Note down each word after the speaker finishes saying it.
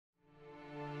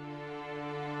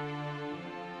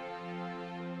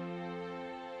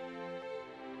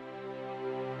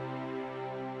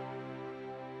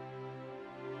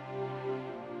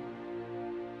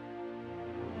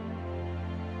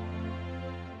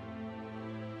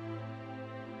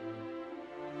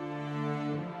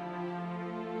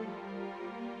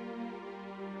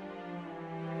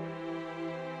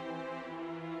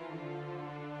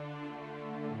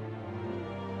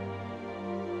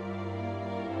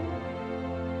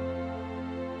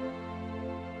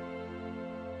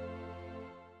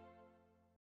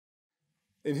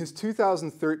In his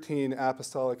 2013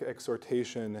 apostolic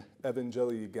exhortation,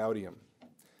 Evangelii Gaudium,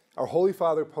 our Holy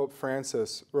Father, Pope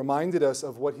Francis, reminded us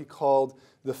of what he called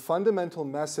the fundamental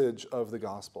message of the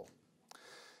gospel.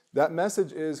 That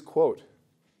message is, quote,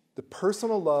 the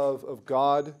personal love of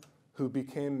God who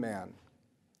became man,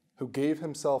 who gave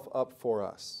himself up for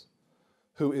us,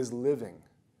 who is living,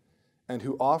 and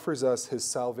who offers us his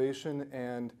salvation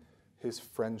and his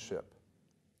friendship.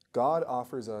 God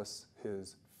offers us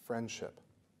his friendship.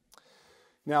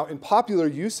 Now, in popular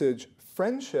usage,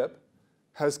 friendship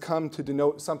has come to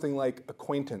denote something like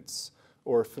acquaintance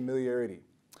or familiarity.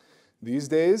 These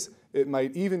days, it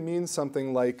might even mean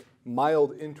something like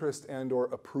mild interest and or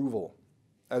approval,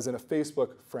 as in a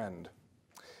Facebook friend.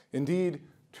 Indeed,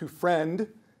 to friend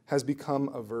has become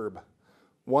a verb,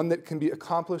 one that can be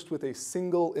accomplished with a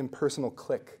single impersonal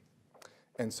click,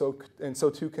 and so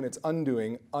too can its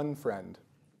undoing, unfriend.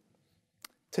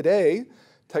 Today,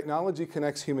 technology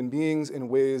connects human beings in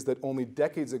ways that only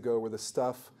decades ago were the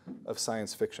stuff of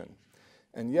science fiction.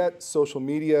 And yet, social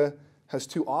media has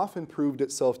too often proved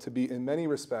itself to be, in many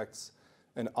respects,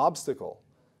 an obstacle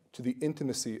to the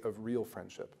intimacy of real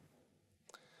friendship.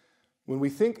 When we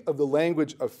think of the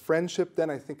language of friendship, then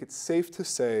I think it's safe to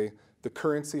say the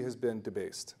currency has been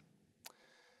debased.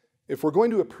 If we're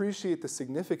going to appreciate the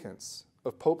significance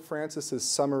of Pope Francis's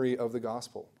summary of the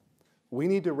gospel, we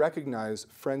need to recognize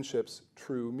friendship's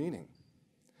true meaning.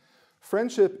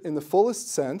 Friendship, in the fullest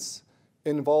sense,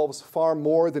 involves far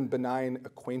more than benign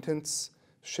acquaintance,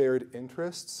 shared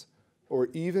interests, or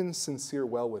even sincere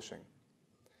well-wishing.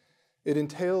 It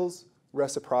entails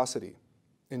reciprocity,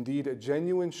 indeed a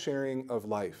genuine sharing of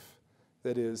life,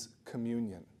 that is,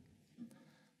 communion.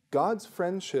 God's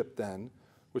friendship, then,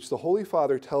 which the Holy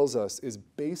Father tells us is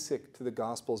basic to the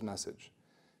gospel's message,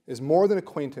 is more than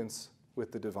acquaintance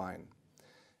with the divine.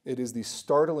 It is the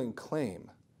startling claim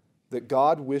that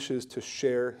God wishes to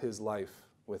share his life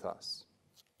with us.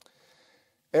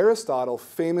 Aristotle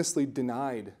famously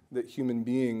denied that human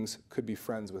beings could be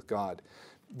friends with God.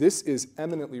 This is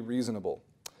eminently reasonable.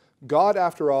 God,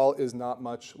 after all, is not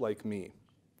much like me.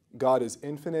 God is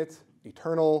infinite,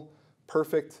 eternal,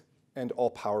 perfect, and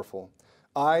all-powerful.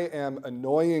 I am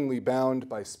annoyingly bound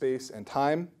by space and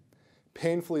time,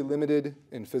 painfully limited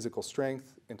in physical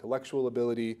strength, intellectual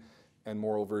ability, and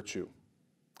moral virtue.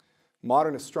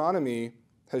 Modern astronomy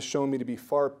has shown me to be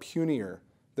far punier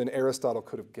than Aristotle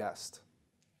could have guessed.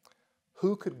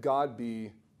 Who could God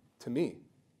be to me?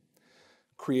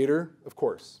 Creator, of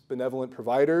course. Benevolent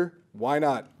provider, why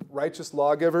not? Righteous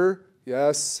lawgiver,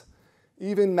 yes.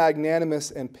 Even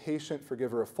magnanimous and patient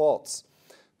forgiver of faults.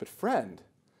 But friend,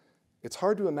 it's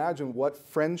hard to imagine what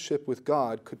friendship with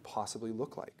God could possibly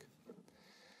look like.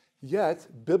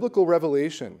 Yet, biblical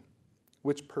revelation,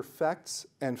 which perfects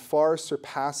and far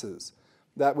surpasses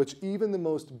that which even the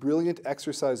most brilliant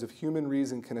exercise of human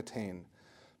reason can attain,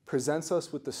 presents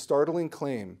us with the startling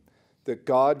claim that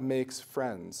God makes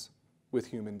friends with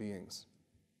human beings.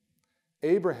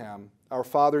 Abraham, our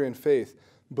father in faith,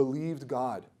 believed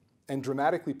God and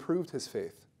dramatically proved his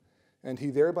faith, and he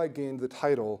thereby gained the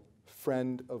title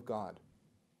Friend of God.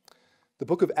 The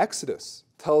book of Exodus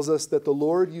tells us that the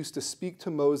Lord used to speak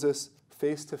to Moses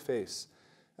face to face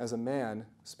as a man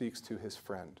speaks to his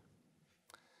friend.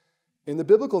 In the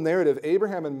biblical narrative,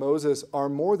 Abraham and Moses are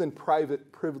more than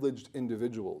private, privileged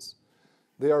individuals.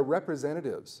 They are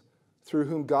representatives through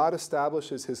whom God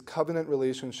establishes his covenant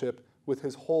relationship with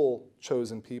his whole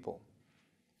chosen people.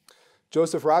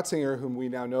 Joseph Ratzinger, whom we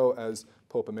now know as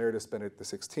Pope Emeritus Benedict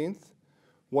XVI,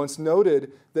 once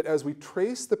noted that as we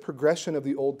trace the progression of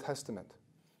the Old Testament,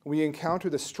 we encounter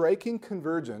the striking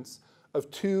convergence of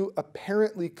two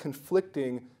apparently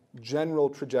conflicting general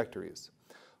trajectories.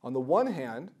 On the one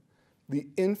hand, the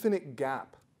infinite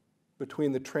gap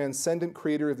between the transcendent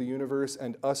creator of the universe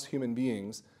and us human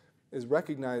beings is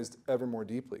recognized ever more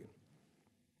deeply.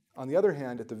 On the other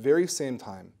hand, at the very same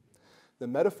time, the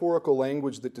metaphorical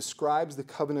language that describes the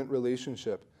covenant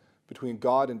relationship between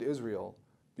God and Israel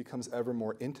becomes ever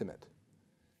more intimate.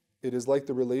 It is like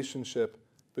the relationship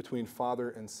between father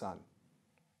and son,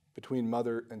 between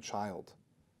mother and child,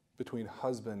 between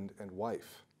husband and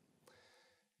wife.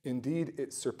 Indeed,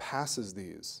 it surpasses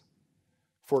these.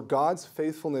 For God's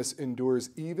faithfulness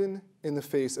endures even in the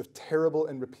face of terrible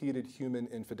and repeated human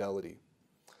infidelity.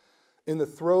 In the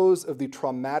throes of the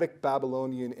traumatic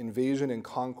Babylonian invasion and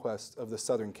conquest of the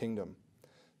southern kingdom,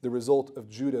 the result of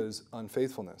Judah's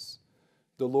unfaithfulness,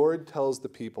 the Lord tells the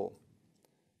people,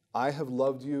 I have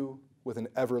loved you with an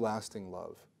everlasting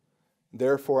love.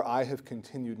 Therefore, I have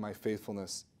continued my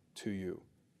faithfulness to you.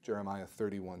 Jeremiah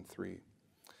 31:3.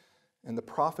 And the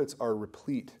prophets are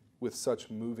replete with such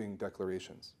moving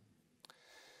declarations.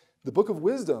 The Book of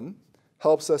Wisdom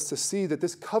helps us to see that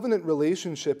this covenant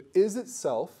relationship is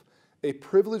itself a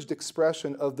privileged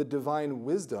expression of the divine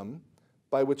wisdom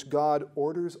by which God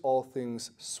orders all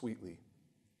things sweetly.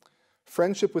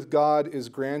 Friendship with God is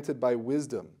granted by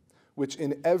wisdom, which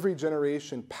in every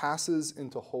generation passes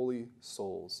into holy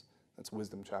souls. That's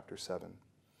Wisdom chapter 7.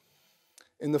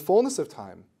 In the fullness of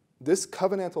time, this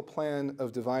covenantal plan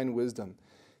of divine wisdom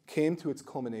came to its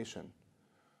culmination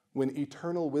when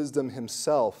eternal wisdom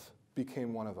himself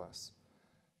became one of us,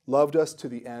 loved us to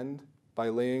the end by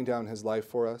laying down his life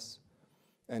for us,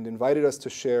 and invited us to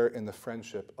share in the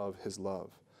friendship of his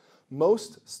love.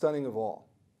 Most stunning of all,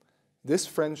 this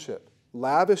friendship,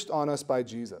 lavished on us by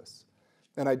Jesus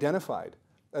and identified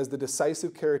as the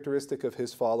decisive characteristic of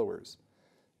his followers,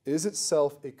 is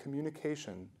itself a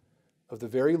communication of the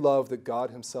very love that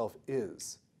God himself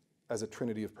is as a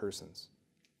trinity of persons.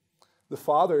 The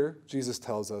Father, Jesus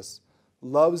tells us,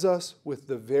 loves us with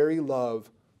the very love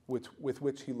with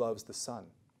which he loves the Son.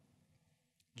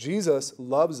 Jesus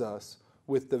loves us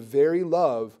with the very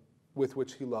love with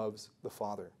which he loves the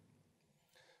Father.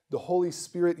 The Holy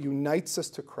Spirit unites us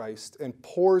to Christ and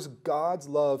pours God's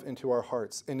love into our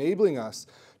hearts, enabling us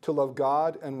to love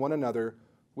God and one another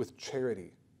with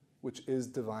charity, which is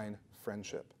divine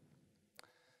friendship.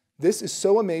 This is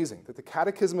so amazing that the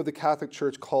Catechism of the Catholic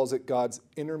Church calls it God's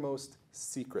innermost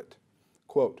secret.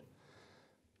 Quote,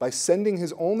 "By sending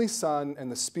his only Son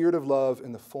and the Spirit of love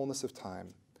in the fullness of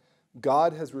time,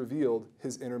 God has revealed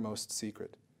his innermost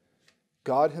secret.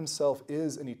 God himself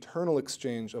is an eternal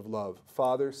exchange of love,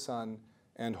 Father, Son,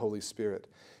 and Holy Spirit,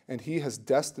 and he has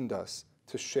destined us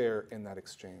to share in that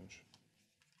exchange."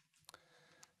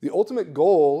 The ultimate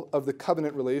goal of the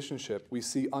covenant relationship we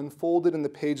see unfolded in the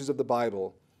pages of the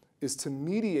Bible is to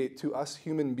mediate to us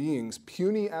human beings,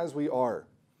 puny as we are,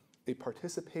 a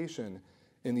participation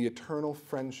in the eternal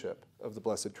friendship of the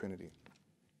Blessed Trinity.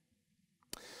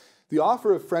 The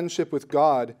offer of friendship with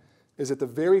God is at the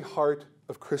very heart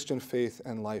of Christian faith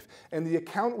and life, and the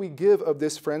account we give of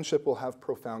this friendship will have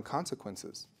profound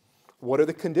consequences. What are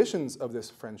the conditions of this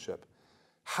friendship?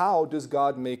 How does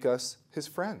God make us his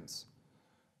friends?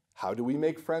 How do we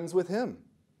make friends with him?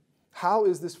 How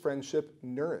is this friendship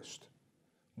nourished?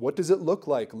 What does it look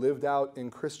like lived out in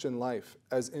Christian life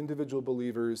as individual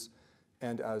believers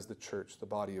and as the church, the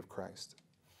body of Christ?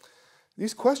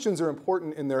 These questions are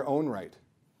important in their own right.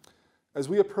 As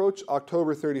we approach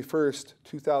October 31st,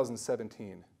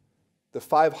 2017, the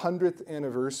 500th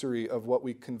anniversary of what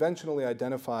we conventionally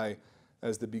identify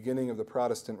as the beginning of the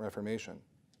Protestant Reformation,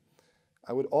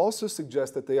 I would also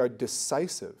suggest that they are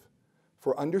decisive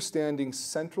for understanding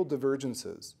central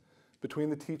divergences between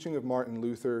the teaching of Martin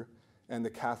Luther and the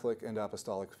Catholic and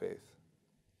Apostolic faith.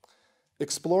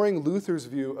 Exploring Luther's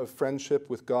view of friendship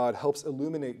with God helps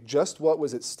illuminate just what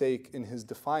was at stake in his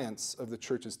defiance of the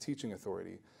Church's teaching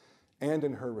authority and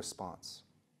in her response.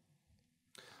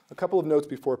 A couple of notes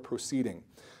before proceeding.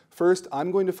 First, I'm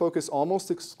going to focus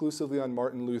almost exclusively on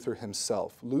Martin Luther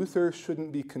himself. Luther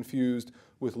shouldn't be confused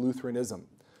with Lutheranism,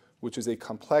 which is a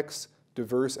complex,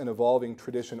 diverse, and evolving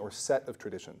tradition or set of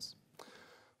traditions.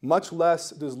 Much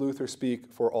less does Luther speak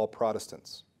for all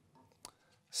Protestants.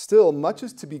 Still, much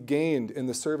is to be gained in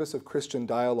the service of Christian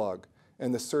dialogue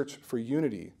and the search for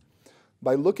unity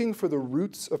by looking for the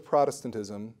roots of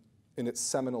Protestantism in its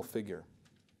seminal figure.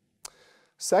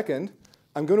 Second,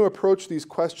 I'm going to approach these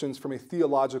questions from a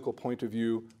theological point of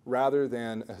view rather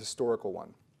than a historical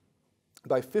one.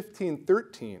 By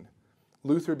 1513,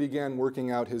 Luther began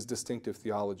working out his distinctive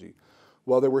theology.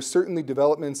 While there were certainly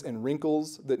developments and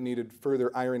wrinkles that needed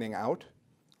further ironing out,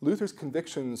 Luther's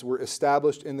convictions were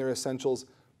established in their essentials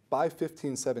by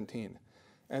 1517,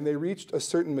 and they reached a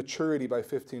certain maturity by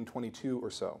 1522 or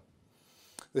so.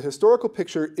 The historical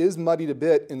picture is muddied a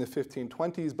bit in the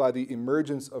 1520s by the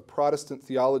emergence of Protestant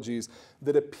theologies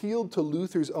that appealed to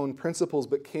Luther's own principles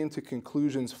but came to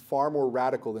conclusions far more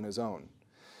radical than his own.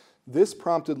 This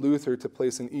prompted Luther to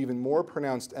place an even more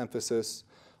pronounced emphasis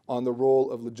on the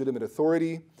role of legitimate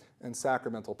authority and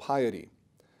sacramental piety.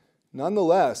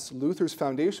 Nonetheless, Luther's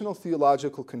foundational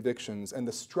theological convictions and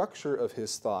the structure of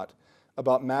his thought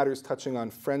about matters touching on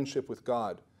friendship with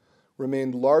God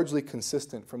remained largely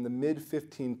consistent from the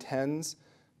mid-1510s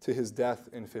to his death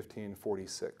in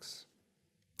 1546.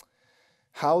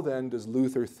 How then does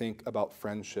Luther think about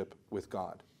friendship with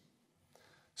God?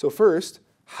 So first,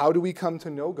 how do we come to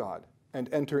know God and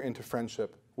enter into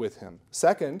friendship with him?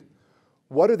 Second,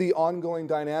 what are the ongoing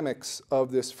dynamics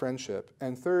of this friendship?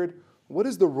 And third, what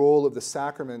is the role of the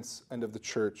sacraments and of the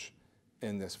church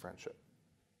in this friendship?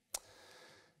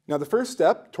 Now, the first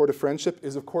step toward a friendship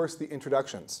is, of course, the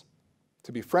introductions.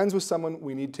 To be friends with someone,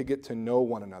 we need to get to know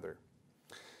one another.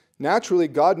 Naturally,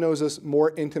 God knows us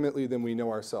more intimately than we know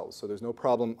ourselves, so there's no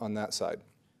problem on that side.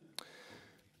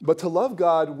 But to love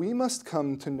God, we must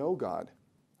come to know God.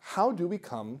 How do we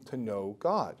come to know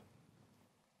God?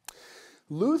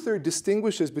 Luther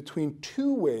distinguishes between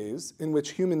two ways in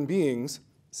which human beings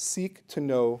seek to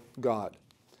know God: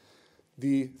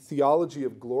 the theology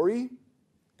of glory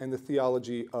and the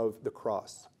theology of the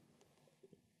cross.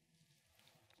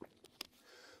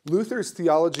 Luther's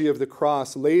theology of the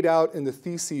cross, laid out in the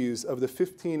theses of the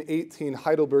 1518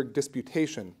 Heidelberg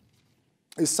Disputation,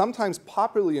 is sometimes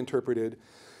popularly interpreted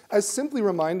as simply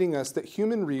reminding us that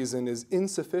human reason is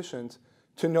insufficient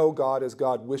to know God as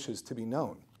God wishes to be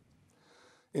known.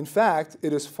 In fact,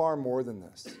 it is far more than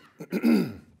this.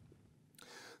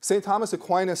 St. Thomas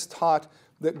Aquinas taught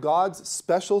that God's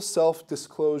special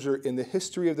self-disclosure in the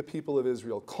history of the people of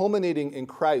Israel, culminating in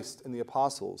Christ and the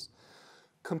apostles,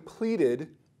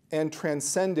 completed and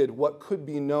transcended what could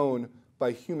be known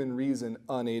by human reason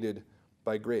unaided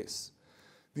by grace.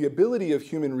 The ability of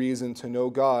human reason to know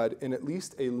God in at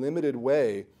least a limited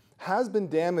way has been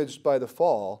damaged by the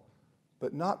fall,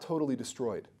 but not totally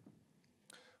destroyed.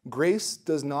 Grace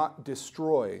does not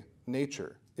destroy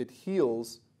nature. It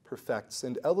heals, perfects,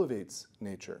 and elevates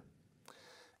nature.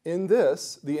 In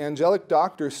this, the angelic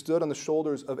doctor stood on the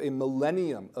shoulders of a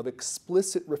millennium of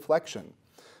explicit reflection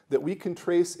that we can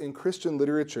trace in Christian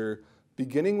literature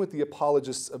beginning with the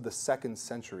apologists of the 2nd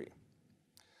century.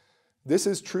 This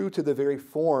is true to the very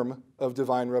form of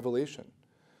divine revelation.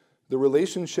 The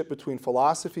relationship between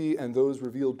philosophy and those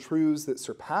revealed truths that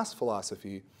surpass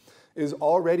philosophy is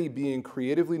already being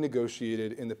creatively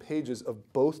negotiated in the pages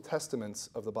of both testaments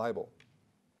of the Bible.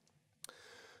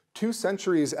 2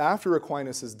 centuries after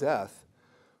Aquinas' death,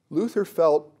 Luther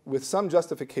felt, with some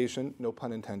justification, no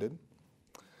pun intended,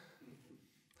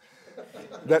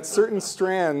 that certain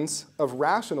strands of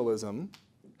rationalism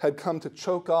had come to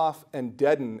choke off and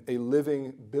deaden a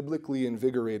living, biblically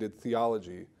invigorated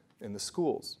theology in the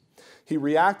schools. He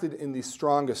reacted in the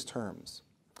strongest terms.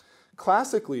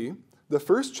 Classically, the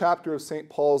first chapter of St.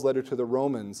 Paul's letter to the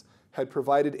Romans had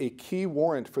provided a key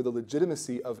warrant for the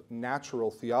legitimacy of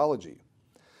natural theology.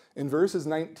 In verses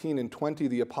 19 and 20,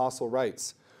 the apostle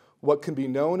writes, "What can be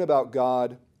known about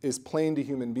God is plain to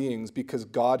human beings because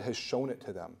God has shown it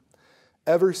to them.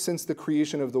 Ever since the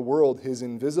creation of the world, his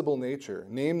invisible nature,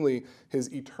 namely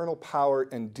his eternal power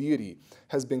and deity,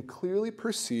 has been clearly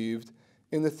perceived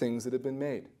in the things that have been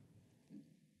made."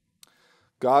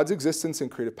 God's existence and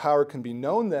creative power can be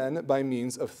known then by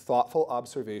means of thoughtful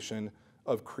observation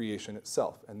of creation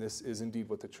itself. And this is indeed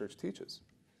what the church teaches.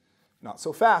 Not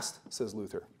so fast, says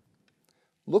Luther.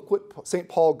 Look what St.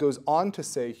 Paul goes on to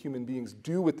say human beings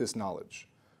do with this knowledge.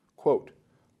 Quote,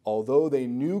 "Although they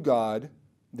knew God,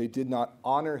 they did not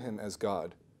honor him as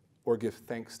God or give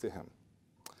thanks to him.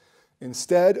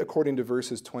 Instead, according to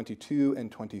verses 22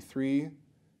 and 23,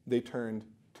 they turned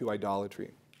to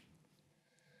idolatry."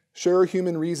 Sure,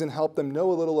 human reason helped them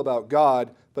know a little about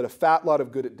God, but a fat lot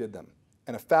of good it did them,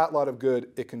 and a fat lot of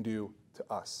good it can do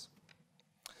to us.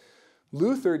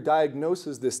 Luther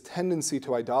diagnoses this tendency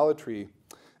to idolatry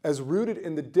as rooted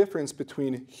in the difference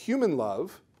between human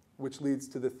love, which leads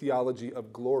to the theology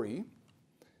of glory,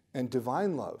 and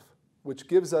divine love, which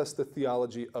gives us the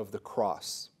theology of the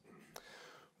cross.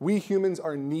 We humans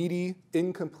are needy,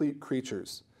 incomplete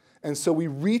creatures, and so we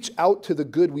reach out to the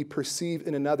good we perceive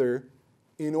in another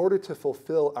in order to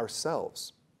fulfill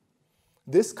ourselves.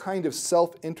 This kind of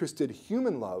self-interested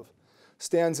human love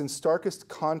stands in starkest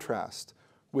contrast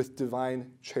with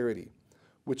divine charity,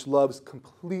 which loves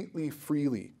completely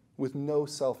freely with no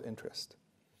self-interest.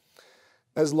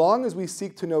 As long as we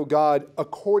seek to know God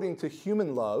according to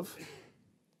human love,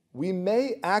 we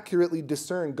may accurately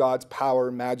discern God's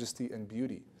power, majesty, and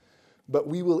beauty, but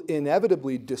we will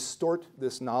inevitably distort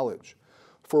this knowledge,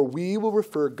 for we will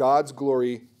refer God's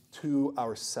glory to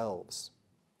ourselves.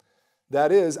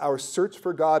 That is, our search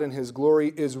for God and his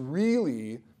glory is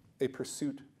really a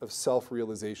pursuit of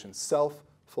self-realization,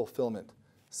 self-fulfillment,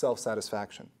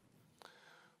 self-satisfaction.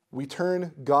 We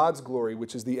turn God's glory,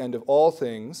 which is the end of all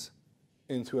things,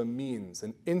 into a means,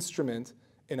 an instrument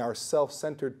in our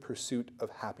self-centered pursuit of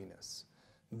happiness.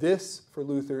 This, for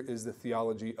Luther, is the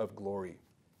theology of glory.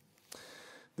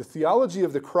 The theology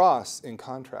of the cross, in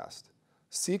contrast,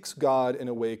 seeks God in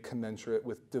a way commensurate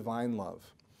with divine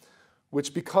love,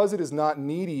 which, because it is not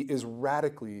needy, is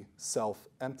radically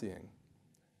self-emptying.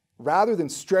 Rather than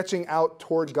stretching out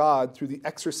toward God through the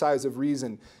exercise of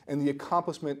reason and the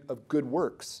accomplishment of good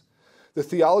works, the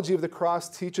theology of the cross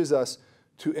teaches us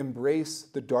to embrace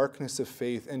the darkness of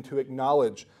faith and to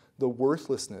acknowledge the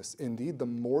worthlessness, indeed the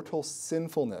mortal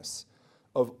sinfulness,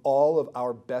 of all of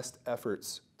our best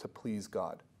efforts to please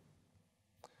God.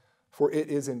 For it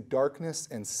is in darkness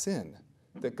and sin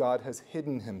that God has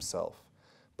hidden himself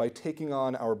by taking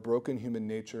on our broken human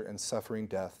nature and suffering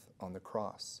death on the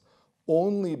cross.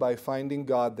 Only by finding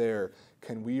God there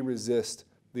can we resist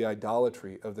the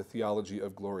idolatry of the theology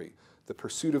of glory, the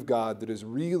pursuit of God that is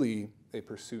really a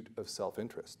pursuit of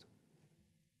self-interest.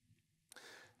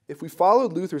 If we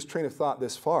followed Luther's train of thought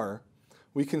this far,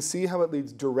 we can see how it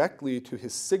leads directly to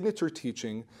his signature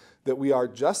teaching that we are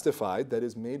justified, that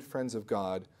is, made friends of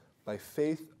God, by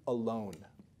faith alone.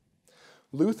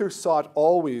 Luther sought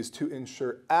always to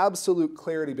ensure absolute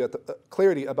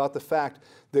clarity about the fact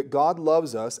that God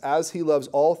loves us, as he loves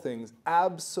all things,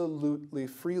 absolutely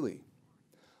freely.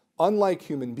 Unlike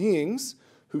human beings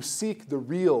who seek the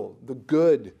real, the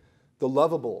good, the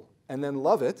lovable, and then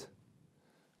love it,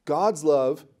 God's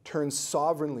love turns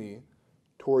sovereignly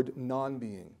toward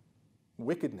non-being,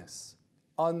 wickedness,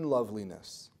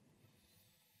 unloveliness.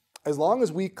 As long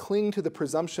as we cling to the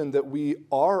presumption that we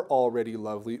are already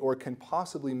lovely or can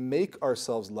possibly make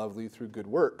ourselves lovely through good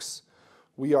works,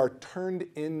 we are turned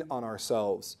in on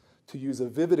ourselves, to use a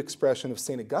vivid expression of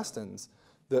St. Augustine's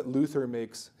that Luther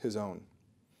makes his own.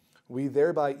 We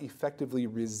thereby effectively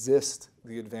resist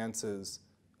the advances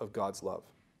of God's love.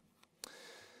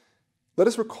 Let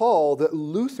us recall that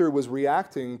Luther was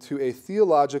reacting to a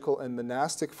theological and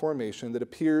monastic formation that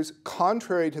appears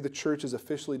contrary to the Church's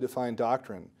officially defined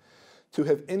doctrine, to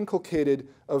have inculcated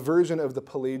a version of the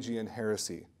Pelagian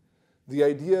heresy, the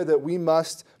idea that we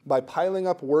must, by piling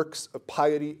up works of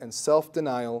piety and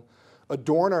self-denial,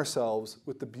 adorn ourselves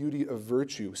with the beauty of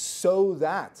virtue so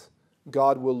that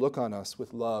God will look on us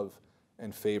with love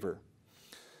and favor.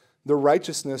 The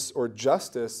righteousness or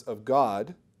justice of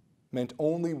God meant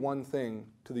only one thing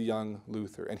to the young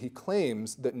Luther, and he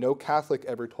claims that no Catholic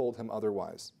ever told him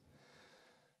otherwise.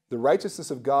 The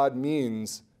righteousness of God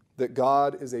means that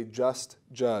God is a just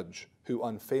judge who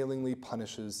unfailingly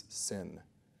punishes sin.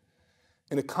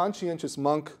 In a conscientious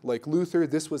monk like Luther,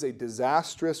 this was a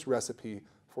disastrous recipe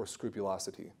for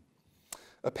scrupulosity.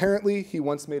 Apparently, he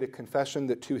once made a confession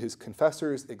that, to his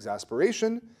confessor's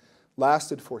exasperation,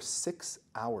 lasted for 6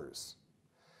 hours,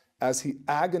 as he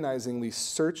agonizingly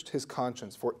searched his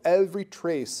conscience for every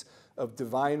trace of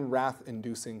divine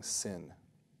wrath-inducing sin.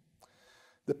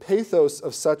 The pathos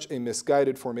of such a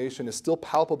misguided formation is still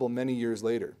palpable many years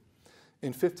later.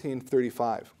 In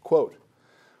 1535, quote,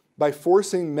 "By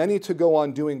forcing many to go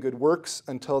on doing good works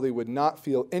until they would not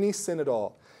feel any sin at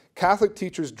all, Catholic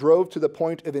teachers drove to the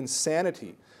point of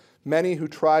insanity many who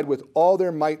tried with all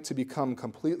their might to become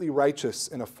completely righteous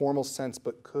in a formal sense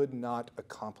but could not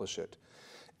accomplish it.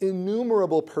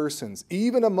 Innumerable persons,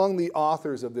 even among the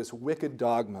authors of this wicked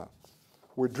dogma,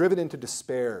 were driven into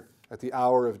despair at the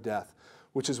hour of death,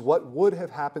 which is what would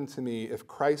have happened to me if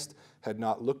Christ had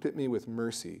not looked at me with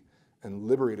mercy and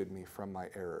liberated me from my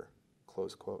error."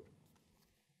 Close quote.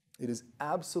 It is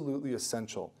absolutely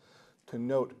essential to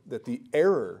note that the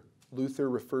error Luther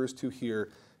refers to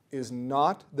here is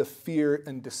not the fear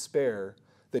and despair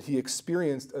that he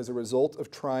experienced as a result of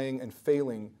trying and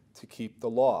failing to keep the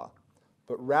law,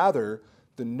 but rather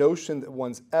the notion that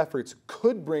one's efforts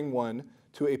could bring one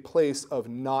to a place of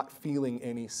not feeling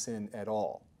any sin at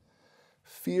all.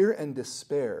 Fear and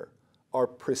despair are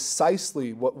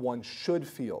precisely what one should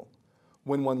feel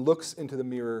when one looks into the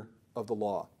mirror of the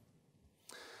law.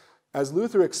 As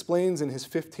Luther explains in his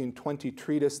 1520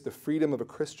 treatise, The Freedom of a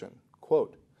Christian,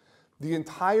 quote, "The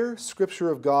entire Scripture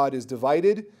of God is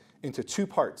divided into 2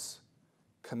 parts,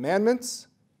 commandments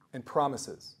and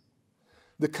promises.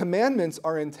 The commandments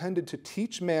are intended to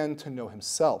teach man to know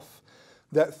himself,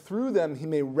 that through them he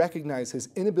may recognize his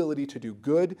inability to do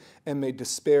good and may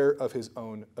despair of his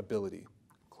own ability."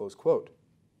 Close quote.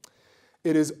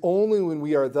 It is only when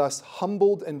we are thus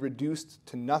humbled and reduced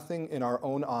to nothing in our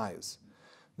own eyes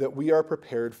that we are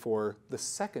prepared for the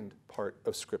second part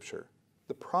of Scripture,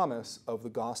 the promise of the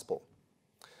gospel.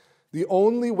 The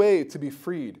only way to be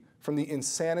freed from the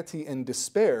insanity and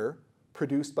despair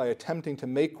produced by attempting to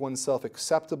make oneself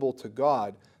acceptable to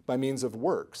God by means of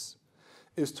works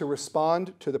is to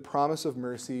respond to the promise of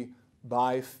mercy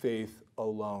by faith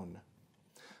alone.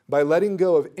 By letting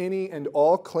go of any and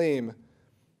all claim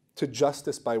to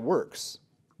justice by works,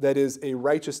 that is, a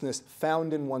righteousness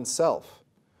found in oneself,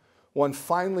 one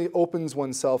finally opens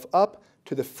oneself up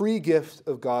to the free gift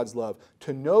of God's love,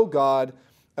 to know God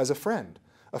as a friend,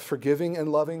 a forgiving and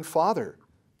loving Father,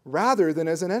 rather than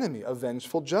as an enemy, a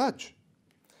vengeful judge.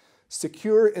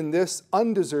 Secure in this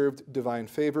undeserved divine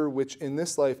favor, which in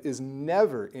this life is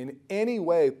never in any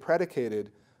way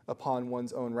predicated upon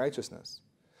one's own righteousness.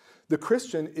 The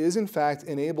Christian is in fact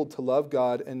enabled to love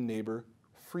God and neighbor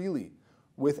freely,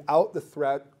 without the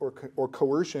threat or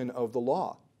coercion of the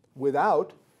law,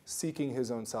 without seeking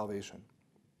his own salvation.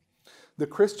 The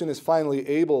Christian is finally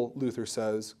able, Luther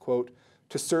says, quote,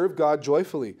 to serve God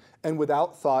joyfully and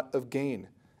without thought of gain,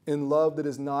 in love that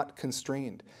is not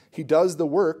constrained. He does the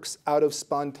works out of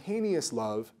spontaneous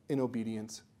love in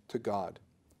obedience to God,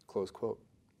 close quote.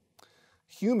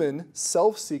 Human,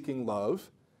 self-seeking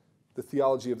love, the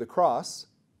theology of the cross,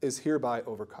 is hereby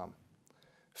overcome.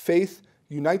 Faith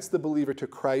unites the believer to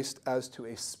Christ as to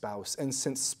a spouse, and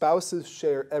since spouses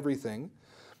share everything,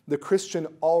 the Christian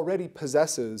already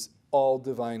possesses all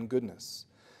divine goodness.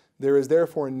 There is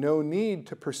therefore no need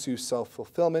to pursue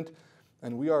self-fulfillment,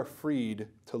 and we are freed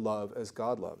to love as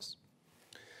God loves.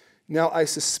 Now, I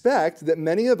suspect that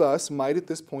many of us might at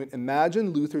this point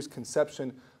imagine Luther's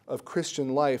conception of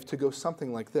Christian life to go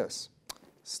something like this.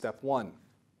 Step 1,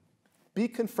 be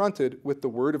confronted with the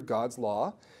word of God's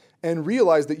law and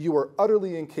realize that you are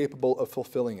utterly incapable of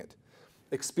fulfilling it.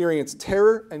 Experience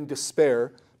terror and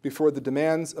despair before the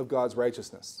demands of God's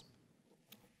righteousness.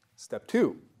 Step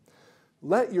 2,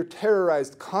 let your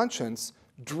terrorized conscience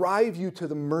drive you to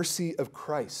the mercy of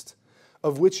Christ,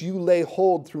 of which you lay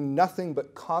hold through nothing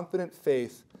but confident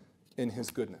faith in his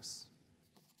goodness.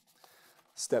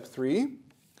 Step 3,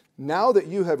 now that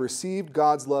you have received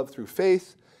God's love through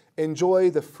faith,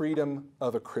 enjoy the freedom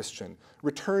of a Christian,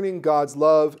 returning God's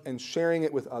love and sharing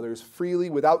it with others freely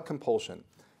without compulsion.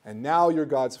 And now you're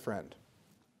God's friend.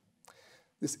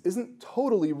 This isn't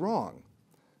totally wrong,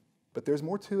 but there's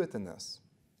more to it than this.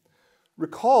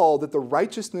 Recall that the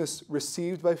righteousness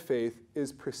received by faith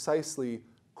is precisely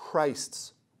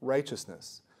Christ's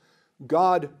righteousness.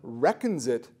 God reckons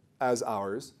it as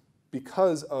ours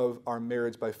because of our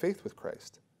marriage by faith with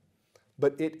Christ.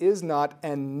 But it is not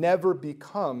and never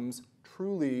becomes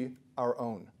truly our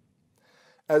own.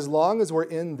 As long as we're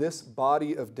in this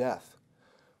body of death,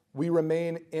 we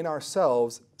remain in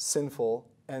ourselves sinful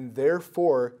and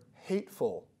therefore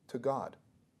hateful to God.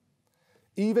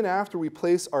 Even after we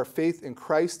place our faith in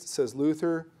Christ, says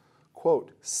Luther,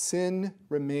 quote, sin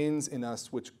remains in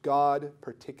us which God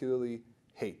particularly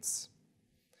hates.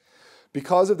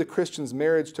 Because of the Christian's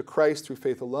marriage to Christ through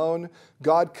faith alone,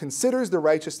 God considers the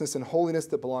righteousness and holiness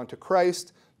that belong to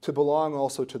Christ to belong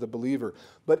also to the believer.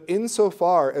 But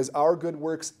insofar as our good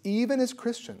works, even as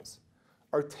Christians,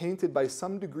 are tainted by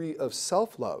some degree of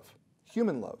self-love,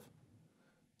 human love,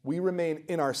 we remain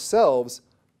in ourselves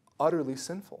utterly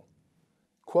sinful.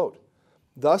 Quote,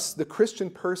 thus the Christian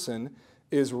person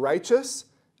is righteous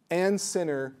and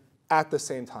sinner at the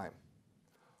same time,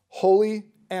 holy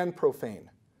and profane,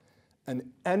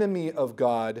 an enemy of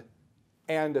God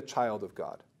and a child of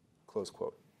God, close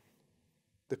quote.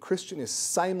 The Christian is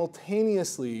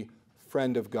simultaneously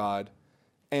friend of God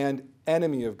and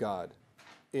enemy of God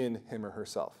in him or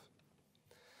herself.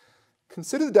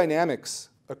 Consider the dynamics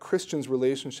a Christian's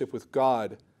relationship with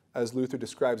God, as Luther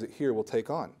describes it here, will take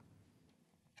on.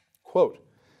 Quote,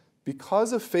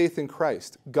 because of faith in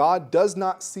Christ, God does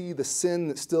not see the sin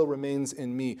that still remains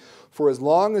in me. For as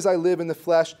long as I live in the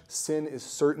flesh, sin is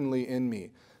certainly in me.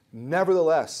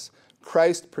 Nevertheless,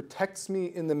 Christ protects me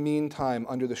in the meantime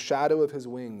under the shadow of his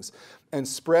wings and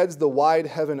spreads the wide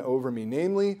heaven over me,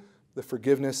 namely the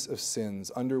forgiveness of sins,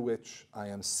 under which I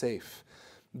am safe.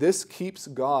 This keeps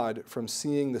God from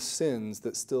seeing the sins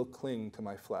that still cling to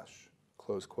my flesh.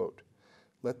 Close quote.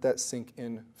 Let that sink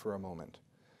in for a moment.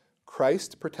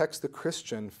 Christ protects the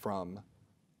Christian from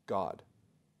God.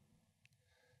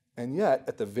 And yet,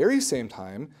 at the very same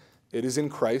time, it is in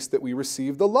Christ that we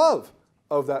receive the love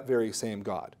of that very same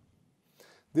God.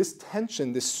 This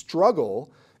tension, this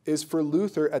struggle, is for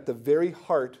Luther at the very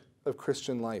heart of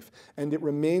Christian life, and it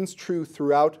remains true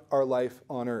throughout our life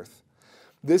on earth.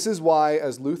 This is why,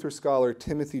 as Luther scholar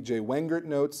Timothy J. Wengert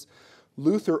notes,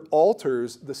 Luther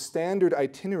alters the standard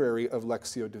itinerary of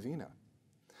Lectio Divina.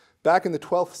 Back in the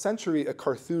 12th century, a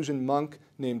Carthusian monk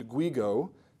named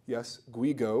Guigo, yes,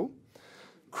 Guigo,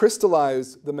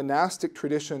 crystallized the monastic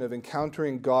tradition of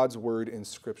encountering God's word in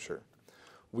Scripture.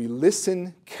 We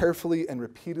listen carefully and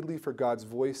repeatedly for God's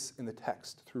voice in the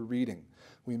text through reading.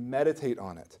 We meditate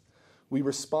on it. We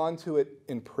respond to it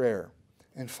in prayer.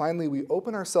 And finally, we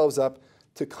open ourselves up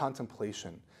to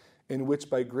contemplation, in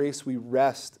which by grace we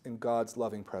rest in God's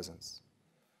loving presence.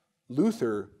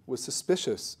 Luther was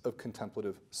suspicious of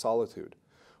contemplative solitude,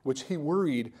 which he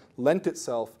worried lent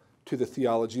itself to the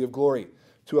theology of glory,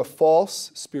 to a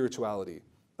false spirituality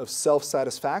of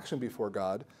self-satisfaction before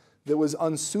God that was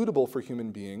unsuitable for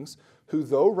human beings who,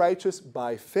 though righteous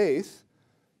by faith,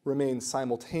 remain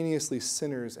simultaneously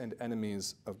sinners and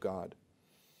enemies of God.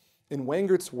 In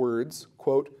Wengert's words,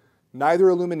 quote, neither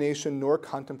illumination nor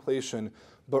contemplation,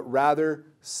 but rather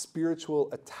spiritual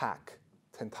attack,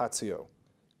 tentatio,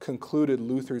 concluded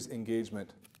Luther's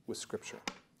engagement with Scripture.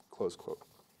 Close quote.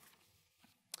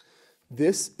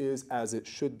 This is as it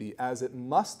should be, as it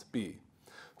must be,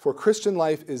 for Christian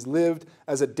life is lived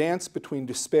as a dance between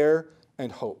despair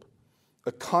and hope,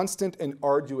 a constant and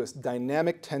arduous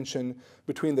dynamic tension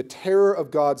between the terror of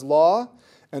God's law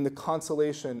and the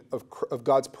consolation of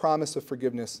God's promise of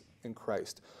forgiveness in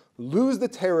Christ. Lose the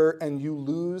terror and you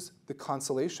lose the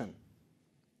consolation,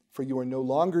 for you are no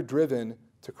longer driven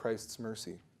to Christ's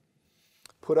mercy.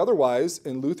 Put otherwise,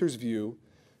 in Luther's view,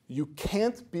 you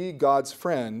can't be God's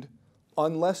friend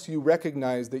unless you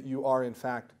recognize that you are in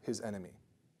fact his enemy.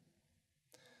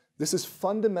 This is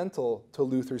fundamental to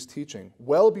Luther's teaching.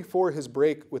 Well before his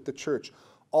break with the church,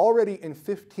 already in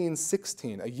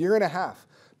 1516, a year and a half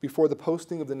before the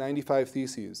posting of the 95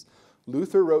 Theses,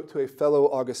 Luther wrote to a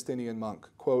fellow Augustinian monk,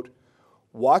 quote,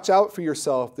 "Watch out for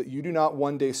yourself that you do not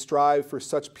one day strive for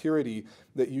such purity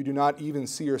that you do not even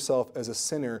see yourself as a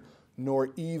sinner, nor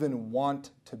even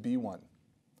want to be one.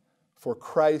 For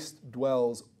Christ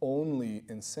dwells only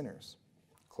in sinners."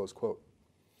 Close quote.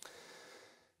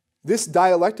 This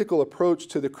dialectical approach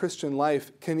to the Christian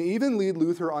life can even lead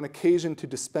Luther on occasion to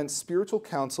dispense spiritual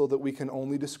counsel that we can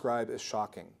only describe as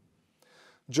shocking.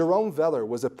 Jerome Weller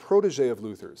was a protege of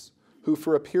Luther's, who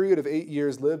for a period of 8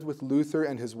 years lived with Luther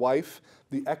and his wife,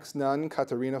 the ex-nun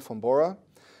Katharina von Bora,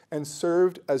 and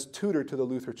served as tutor to the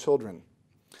Luther children.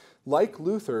 Like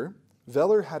Luther,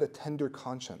 Weller had a tender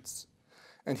conscience,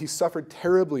 and he suffered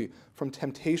terribly from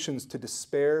temptations to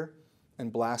despair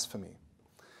and blasphemy.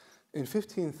 In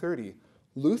 1530,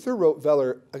 Luther wrote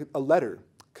Weller a letter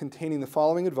containing the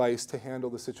following advice to handle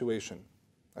the situation.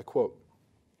 I quote,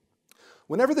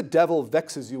 "Whenever the devil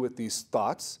vexes you with these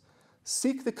thoughts,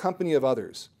 seek the company of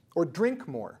others, or drink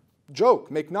more,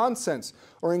 joke, make nonsense,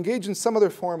 or engage in some other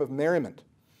form of merriment.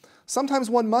 Sometimes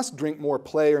one must drink more,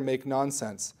 play, or make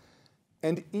nonsense,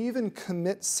 and even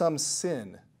commit some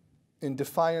sin in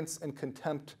defiance and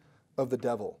contempt of the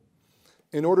devil,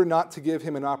 in order not to give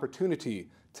him an opportunity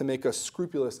to make us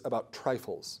scrupulous about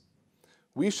trifles.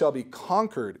 We shall be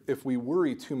conquered if we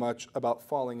worry too much about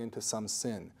falling into some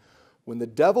sin. When the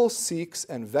devil seeks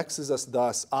and vexes us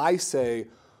thus, I say,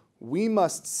 we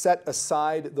must set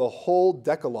aside the whole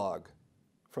decalogue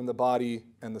from the body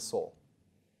and the soul."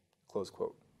 Close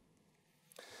quote.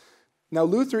 Now,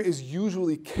 Luther is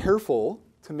usually careful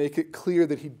to make it clear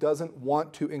that he doesn't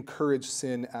want to encourage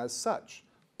sin as such.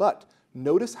 But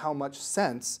notice how much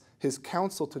sense his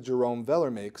counsel to Jerome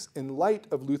Weller makes in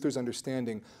light of Luther's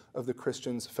understanding of the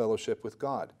Christian's fellowship with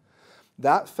God.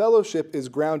 That friendship is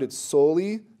grounded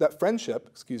solely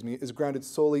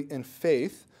in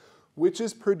faith, which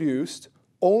is produced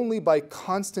only by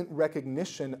constant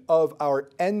recognition of our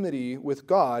enmity with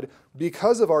God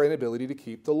because of our inability to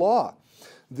keep the law.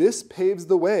 This paves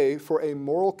the way for a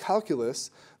moral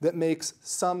calculus that makes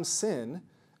some sin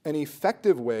an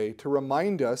effective way to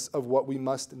remind us of what we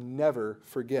must never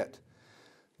forget,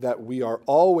 that we are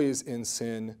always in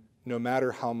sin no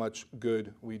matter how much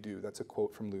good we do. That's a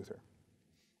quote from Luther.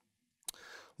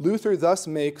 Luther thus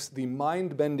makes the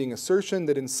mind-bending assertion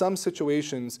that in some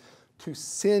situations, to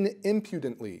sin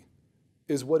impudently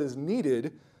is what is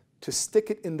needed to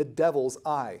stick it in the devil's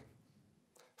eye,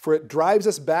 for it drives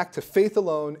us back to faith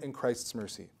alone in Christ's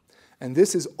mercy. And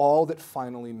this is all that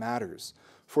finally matters.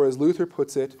 For as Luther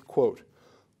puts it, quote,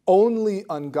 "Only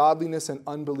ungodliness and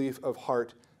unbelief of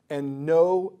heart and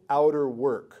no outer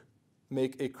work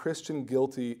make a Christian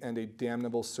guilty and a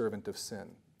damnable servant of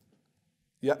sin."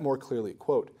 Yet more clearly,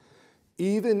 quote,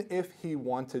 "Even if he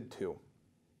wanted to,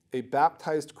 a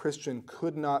baptized Christian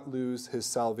could not lose his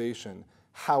salvation,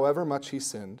 however much he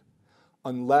sinned,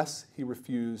 unless he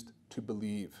refused to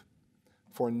believe.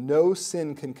 For no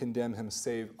sin can condemn him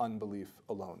save unbelief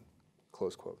alone."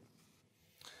 Close quote.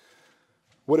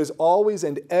 What is always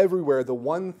and everywhere the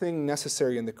one thing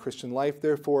necessary in the Christian life,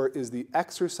 therefore, is the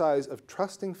exercise of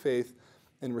trusting faith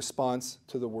in response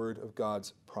to the word of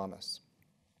God's promise.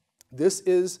 This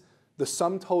is the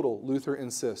sum total, Luther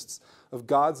insists, of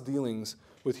God's dealings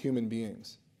with human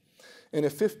beings. In a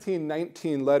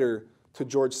 1519 letter to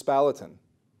George Spalatin,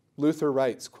 Luther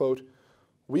writes, quote,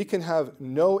 "We can have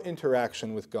no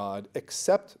interaction with God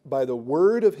except by the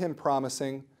word of him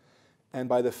promising and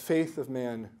by the faith of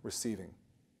man receiving."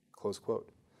 Close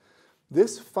quote.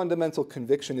 This fundamental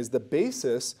conviction is the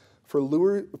basis for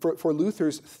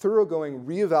Luther's thoroughgoing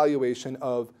reevaluation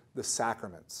of the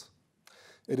sacraments.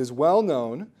 It is well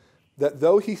known that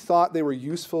though he thought they were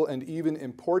useful and even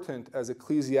important as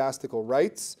ecclesiastical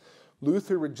rites,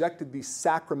 Luther rejected the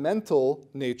sacramental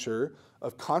nature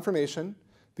of confirmation,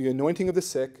 the anointing of the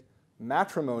sick,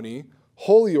 matrimony,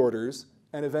 holy orders,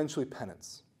 and eventually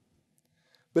penance.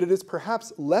 but it is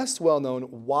perhaps less well known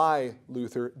why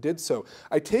Luther did so.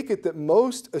 I take it that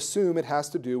most assume it has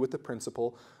to do with the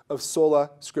principle of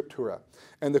sola scriptura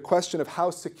and the question of how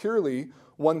securely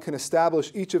one can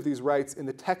establish each of these rights in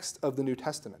the text of the New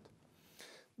Testament.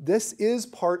 This is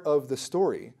part of the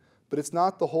story, but it's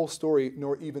not the whole story,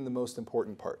 nor even the most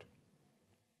important part.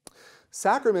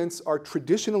 Sacraments are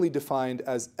traditionally defined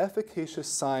as efficacious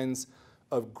signs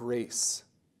of grace.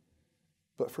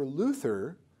 But for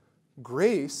Luther,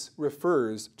 grace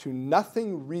refers to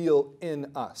nothing real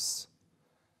in us.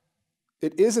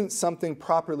 It isn't something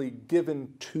properly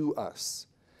given to us.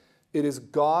 It is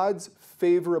God's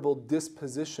favorable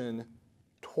disposition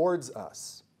towards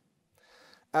us.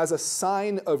 As a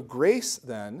sign of grace,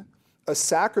 then, a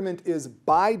sacrament is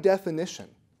by definition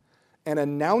an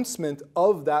announcement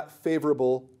of that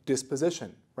favorable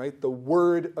disposition, right? The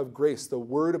word of grace, the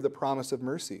word of the promise of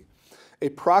mercy. A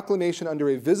proclamation under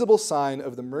a visible sign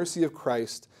of the mercy of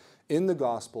Christ in the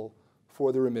gospel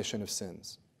for the remission of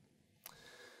sins.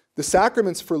 The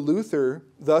sacraments for Luther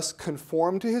thus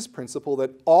conform to his principle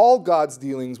that all God's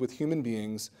dealings with human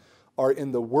beings are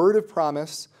in the word of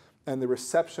promise and the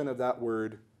reception of that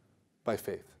word by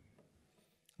faith.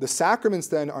 The sacraments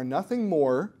then are nothing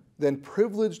more than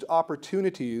privileged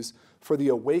opportunities for the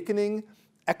awakening,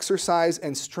 exercise,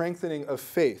 and strengthening of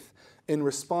faith in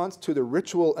response to the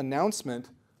ritual announcement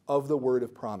of the word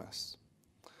of promise.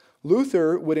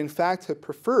 Luther would in fact have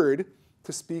preferred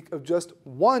to speak of just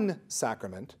one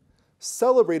sacrament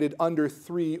celebrated under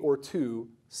 3 or 2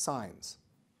 signs.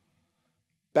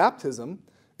 Baptism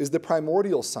is the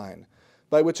primordial sign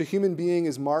by which a human being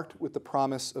is marked with the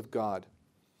promise of God.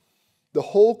 The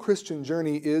whole Christian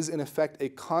journey is, in effect, a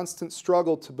constant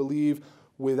struggle to believe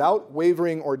without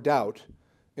wavering or doubt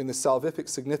in the salvific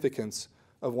significance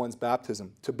of one's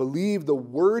baptism, to believe the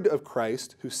word of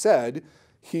Christ who said,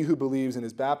 "He who believes and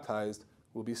is baptized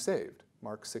will be saved,"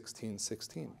 Mark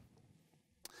 16:16.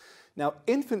 Now,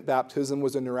 infant baptism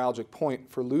was a neuralgic point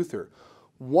for Luther.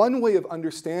 One way of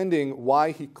understanding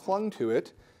why he clung to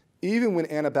it, even when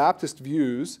Anabaptist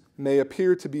views may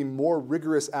appear to be more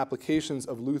rigorous applications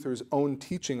of Luther's own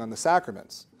teaching on the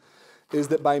sacraments, is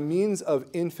that by means of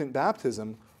infant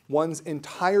baptism, one's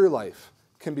entire life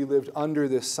can be lived under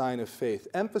this sign of faith,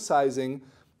 emphasizing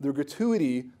the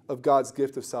gratuity of God's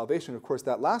gift of salvation. Of course,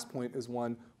 that last point is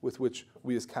one with which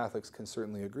we as Catholics can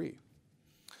certainly agree.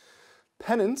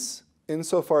 Penance,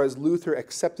 insofar as Luther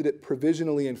accepted it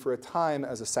provisionally and for a time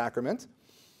as a sacrament,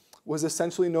 was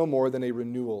essentially no more than a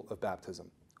renewal of baptism.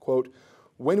 Quote,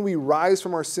 "When we rise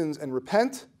from our sins and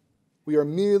repent, we are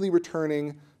merely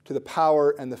returning to the power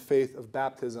and the faith of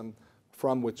baptism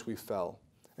from which we fell,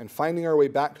 and finding our way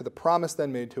back to the promise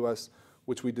then made to us,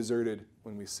 which we deserted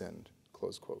when we sinned."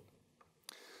 Close quote.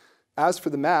 As for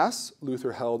the Mass,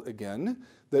 Luther held again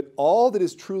that all that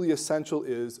is truly essential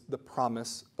is the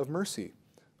promise of mercy,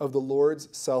 of the Lord's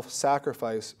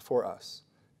self-sacrifice for us,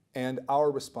 and our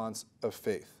response of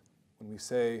faith when we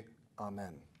say,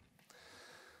 Amen.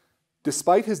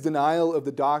 Despite his denial of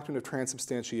the doctrine of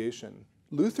transubstantiation,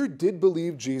 Luther did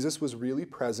believe Jesus was really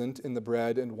present in the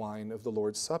bread and wine of the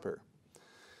Lord's Supper.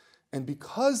 And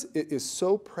because it is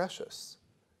so precious,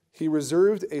 he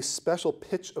reserved a special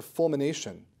pitch of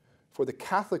fulmination for the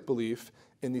Catholic belief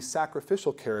in the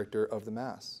sacrificial character of the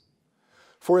Mass.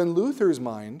 For in Luther's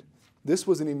mind, this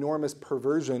was an enormous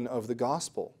perversion of the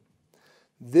gospel.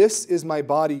 "This is my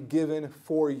body given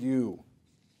for you.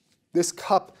 This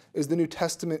cup is the New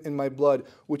Testament in my blood,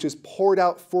 which is poured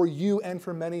out for you and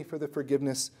for many for the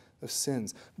forgiveness of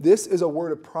sins." This is a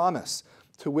word of promise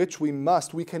to which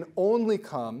we can only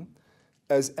come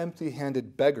as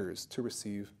empty-handed beggars to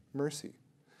receive mercy.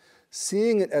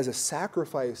 Seeing it as a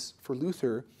sacrifice for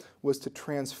Luther was to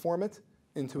transform it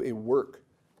into a work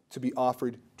to be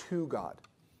offered to God.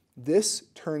 This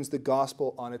turns the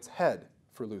gospel on its head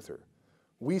for Luther.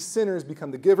 We sinners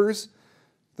become the givers,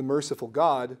 the merciful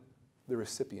God, the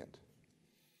recipient.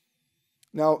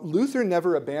 Now, Luther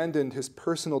never abandoned his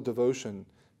personal devotion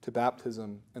to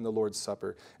baptism and the Lord's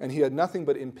Supper, and he had nothing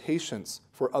but impatience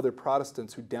for other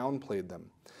Protestants who downplayed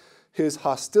them. His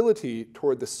hostility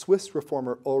toward the Swiss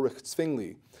reformer Ulrich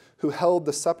Zwingli, who held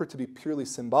the supper to be purely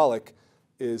symbolic,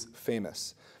 is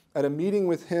famous. At a meeting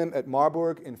with him at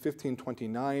Marburg in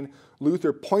 1529,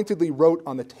 Luther pointedly wrote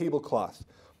on the tablecloth,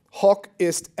 "Hoc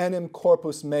est enim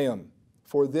corpus meum,"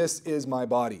 for this is my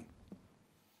body.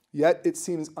 Yet it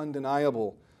seems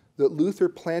undeniable that Luther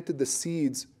planted the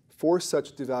seeds for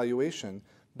such devaluation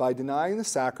by denying the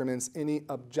sacraments any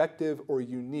objective or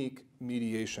unique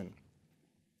mediation.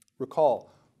 Recall,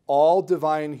 all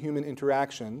divine human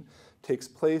interaction takes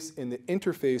place in the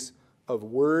interface of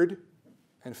word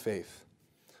and faith.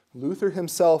 Luther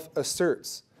himself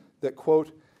asserts that,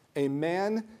 quote, a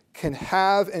man can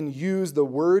have and use the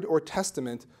word or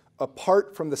testament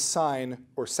apart from the sign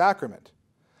or sacrament,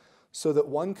 so that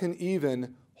one can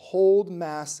even hold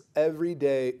Mass every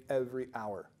day, every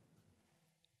hour.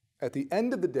 At the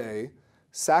end of the day,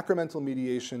 sacramental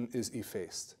mediation is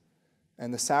effaced,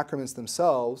 and the sacraments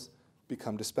themselves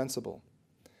become dispensable.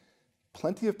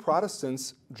 Plenty of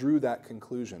Protestants drew that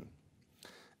conclusion.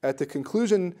 At the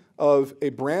conclusion of a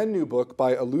brand new book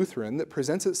by a Lutheran that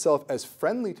presents itself as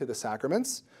friendly to the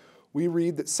sacraments, we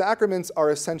read that sacraments are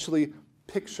essentially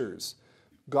pictures,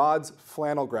 God's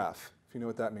flannel graph, if you know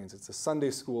what that means. It's a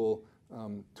Sunday school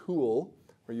tool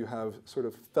where you have sort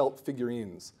of felt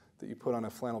figurines that you put on a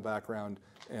flannel background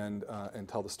and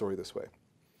tell the story this way.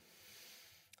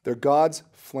 They're God's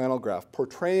flannel graph,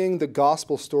 portraying the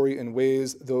gospel story in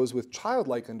ways those with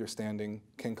childlike understanding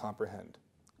can comprehend.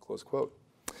 Close quote.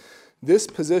 This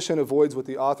position avoids what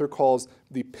the author calls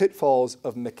the pitfalls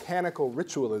of mechanical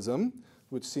ritualism,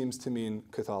 which seems to mean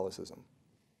Catholicism.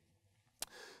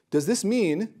 Does this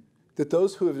mean that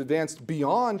those who have advanced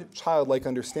beyond childlike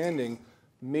understanding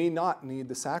may not need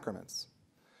the sacraments?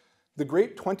 The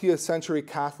great 20th century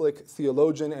Catholic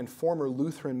theologian and former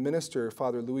Lutheran minister,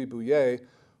 Father Louis Bouillet,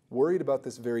 worried about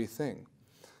this very thing.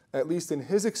 At least in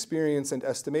his experience and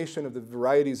estimation of the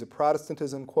varieties of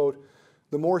Protestantism, quote,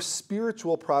 the more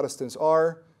spiritual Protestants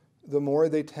are, the more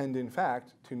they tend, in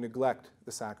fact, to neglect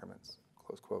the sacraments,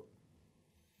 close quote.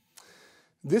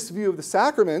 This view of the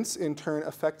sacraments, in turn,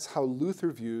 affects how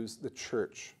Luther views the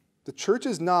church. The church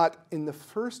is not, in the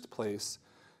first place,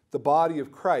 the body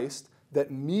of Christ that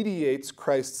mediates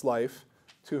Christ's life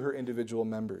to her individual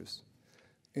members.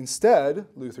 Instead,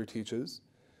 Luther teaches,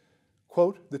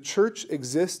 quote, the church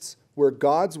exists where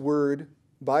God's word,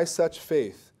 by such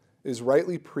faith, is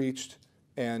rightly preached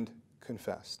and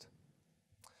confessed.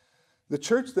 The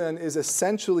church, then, is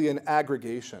essentially an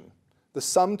aggregation, the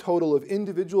sum total of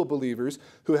individual believers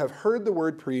who have heard the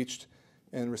word preached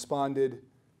and responded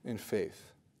in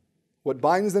faith. What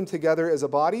binds them together as a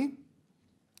body?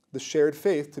 The shared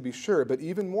faith, to be sure, but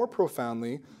even more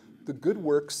profoundly, the good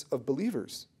works of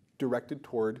believers directed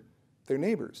toward their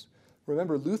neighbors.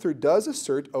 Remember, Luther does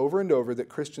assert over and over that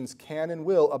Christians can and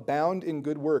will abound in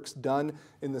good works done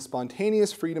in the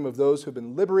spontaneous freedom of those who have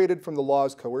been liberated from the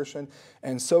law's coercion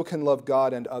and so can love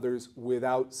God and others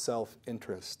without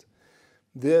self-interest.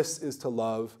 This is to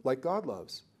love like God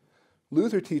loves.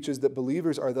 Luther teaches that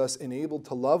believers are thus enabled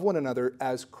to love one another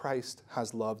as Christ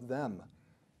has loved them,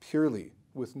 purely,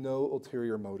 with no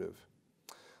ulterior motive.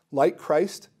 Like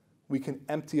Christ, we can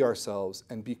empty ourselves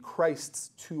and be Christ's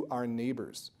to our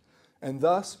neighbors, and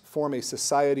thus form a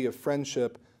society of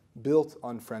friendship built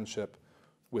on friendship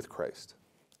with Christ.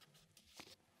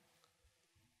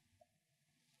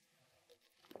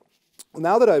 Well,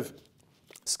 now that I've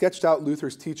sketched out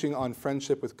Luther's teaching on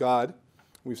friendship with God,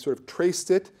 we've sort of traced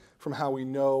it from how we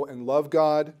know and love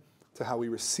God to how we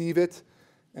receive it,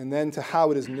 and then to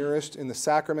how it is nourished in the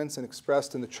sacraments and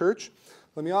expressed in the church.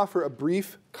 Let me offer a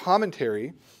brief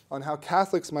commentary on how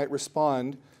Catholics might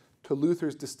respond to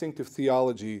Luther's distinctive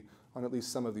theology on at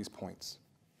least some of these points.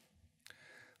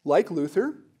 Like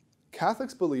Luther,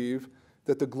 Catholics believe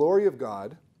that the glory of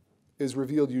God is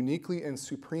revealed uniquely and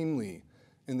supremely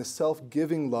in the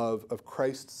self-giving love of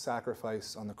Christ's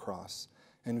sacrifice on the cross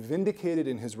and vindicated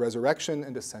in his resurrection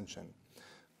and ascension.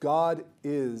 God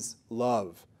is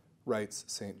love, writes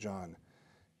St. John.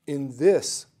 In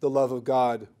this, the love of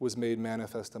God was made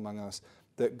manifest among us,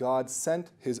 that God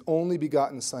sent his only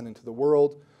begotten Son into the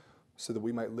world so that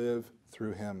we might live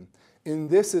through him. In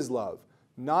this is love,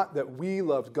 not that we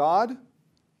loved God,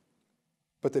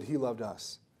 but that he loved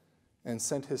us and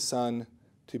sent his Son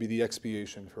to be the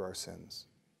expiation for our sins.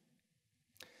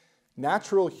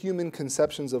 Natural human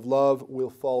conceptions of love will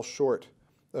fall short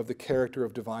of the character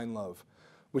of divine love,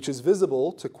 which is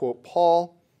visible, to quote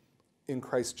Paul, in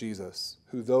Christ Jesus,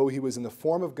 who, though he was in the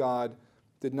form of God,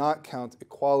 did not count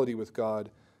equality with God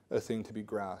a thing to be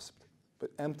grasped,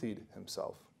 but emptied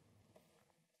himself.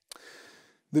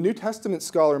 The New Testament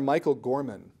scholar Michael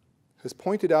Gorman has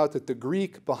pointed out that the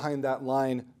Greek behind that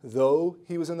line, though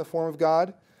he was in the form of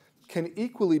God, can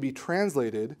equally be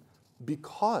translated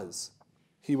because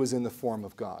he was in the form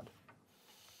of God.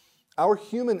 Our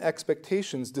human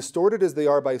expectations, distorted as they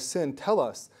are by sin, tell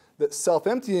us that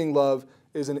self-emptying love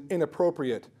is an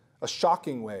inappropriate, a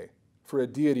shocking way for a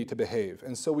deity to behave.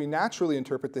 And so we naturally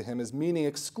interpret the hymn as meaning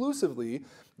exclusively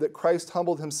that Christ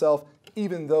humbled himself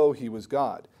even though he was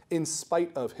God, in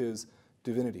spite of his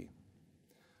divinity.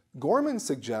 Gorman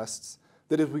suggests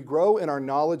that as we grow in our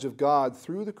knowledge of God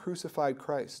through the crucified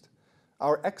Christ,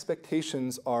 our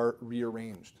expectations are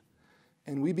rearranged.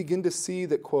 And we begin to see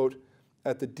that, quote,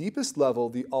 at the deepest level,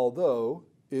 the although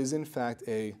is in fact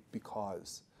a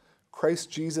because. Christ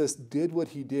Jesus did what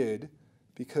he did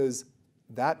because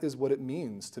that is what it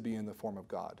means to be in the form of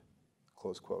God,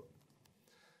 close quote.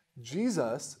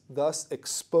 Jesus thus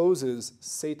exposes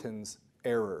Satan's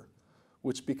error,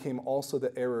 which became also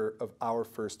the error of our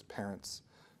first parents.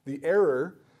 The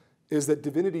error is that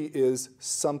divinity is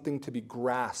something to be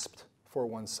grasped for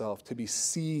oneself, to be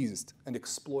seized and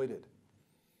exploited.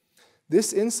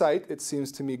 This insight, it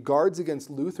seems to me, guards against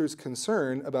Luther's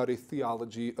concern about a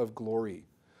theology of glory.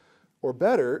 Or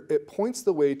better, it points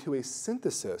the way to a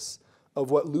synthesis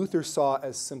of what Luther saw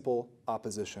as simple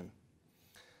opposition.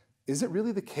 Is it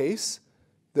really the case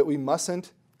that we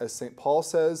mustn't, as St. Paul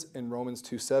says in Romans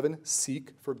 2:7,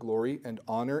 seek for glory and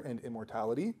honor and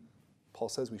immortality? Paul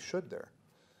says we should there.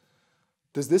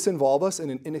 Does this involve us in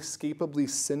an inescapably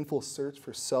sinful search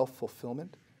for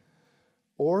self-fulfillment?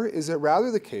 Or is it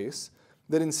rather the case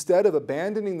that instead of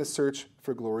abandoning the search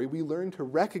for glory, we learn to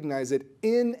recognize it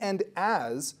in and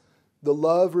as the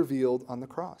love revealed on the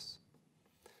cross?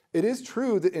 It is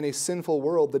true that in a sinful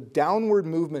world, the downward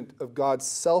movement of God's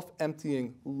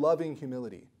self-emptying, loving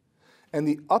humility and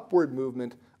the upward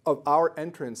movement of our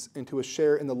entrance into a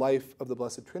share in the life of the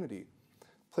Blessed Trinity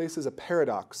places a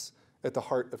paradox at the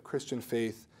heart of Christian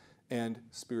faith and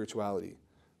spirituality.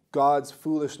 God's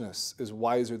foolishness is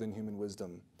wiser than human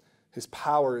wisdom. His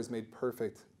power is made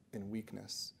perfect in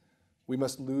weakness. We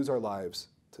must lose our lives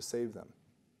to save them.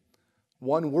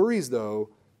 One worries, though,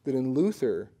 that in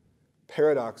Luther,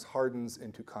 paradox hardens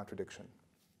into contradiction.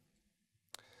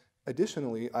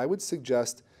 Additionally, I would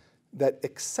suggest that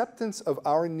acceptance of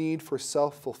our need for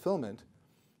self-fulfillment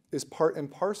is part and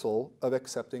parcel of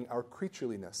accepting our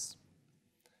creatureliness.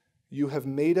 You have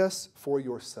made us for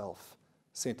yourself,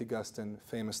 St. Augustine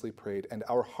famously prayed, and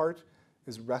our heart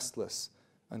is restless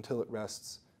until it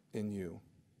rests in you.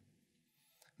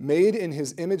 Made in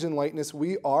his image and likeness,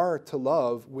 we are to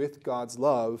love with God's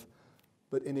love,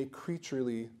 but in a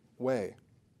creaturely way.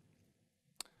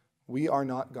 We are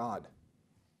not God,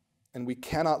 and we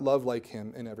cannot love like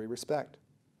him in every respect.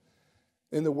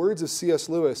 In the words of C.S.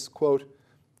 Lewis, quote,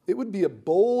 "It would be a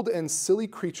bold and silly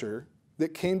creature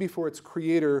that came before its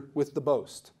creator with the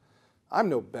boast, 'I'm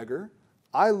no beggar,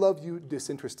 I love you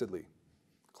disinterestedly,'"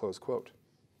 close quote.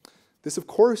 This, of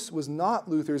course, was not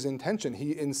Luther's intention.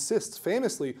 He insists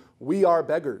famously, "We are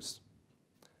beggars."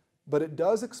 But it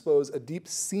does expose a deep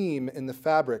seam in the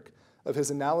fabric of his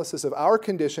analysis of our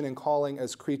condition and calling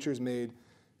as creatures made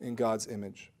in God's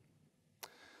image.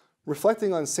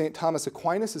 Reflecting on St. Thomas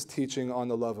Aquinas' teaching on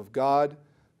the love of God,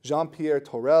 Jean-Pierre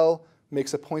Torel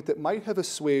makes a point that might have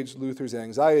assuaged Luther's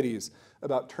anxieties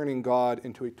about turning God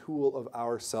into a tool of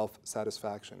our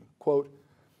self-satisfaction. Quote,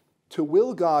 "To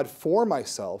will God for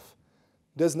myself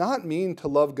does not mean to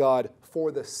love God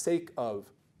for the sake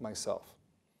of myself,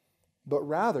 but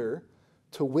rather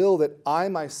to will that I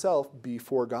myself be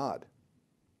for God,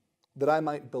 that I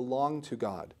might belong to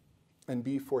God and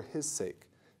be for his sake.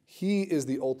 He is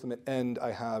the ultimate end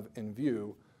I have in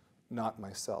view, not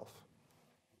myself."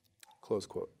 Close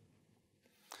quote.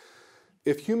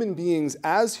 If human beings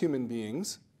as human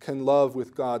beings can love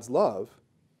with God's love,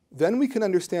 then we can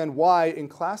understand why in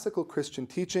classical Christian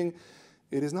teaching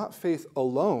it is not faith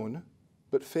alone,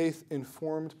 but faith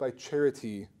informed by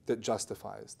charity that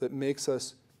justifies, that makes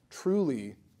us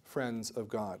truly friends of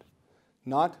God,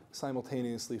 not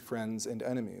simultaneously friends and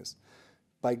enemies,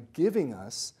 by giving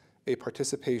us a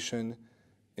participation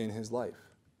in his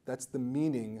life. That's the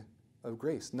meaning of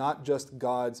grace, not just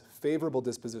God's favorable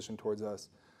disposition towards us,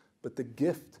 but the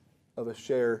gift of a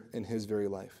share in his very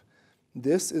life.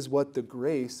 This is what the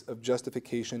grace of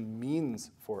justification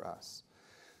means for us.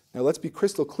 Now let's be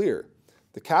crystal clear.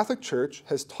 The Catholic Church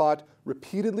has taught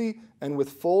repeatedly and with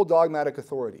full dogmatic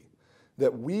authority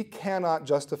that we cannot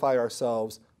justify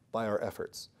ourselves by our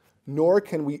efforts, nor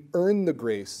can we earn the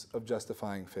grace of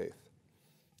justifying faith.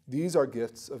 These are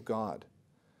gifts of God.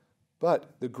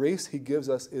 But the grace he gives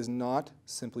us is not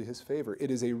simply his favor.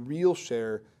 It is a real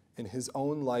share in his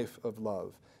own life of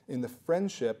love, in the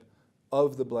friendship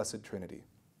of the Blessed Trinity.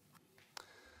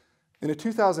 In a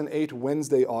 2008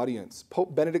 Wednesday audience,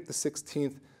 Pope Benedict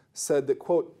XVI said that,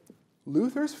 quote,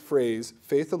 "Luther's phrase,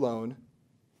 faith alone,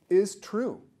 is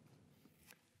true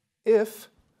if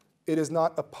it is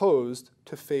not opposed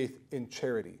to faith in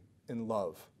charity, in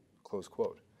love," close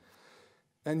quote.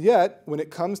 And yet, when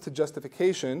it comes to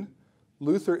justification,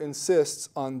 Luther insists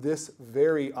on this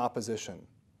very opposition.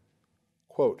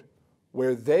 Quote,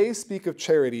 "Where they speak of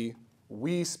charity,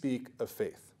 we speak of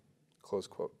faith," close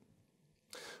quote.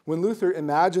 When Luther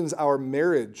imagines our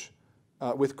marriage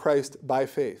with Christ by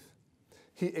faith,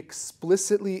 he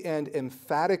explicitly and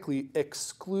emphatically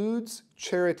excludes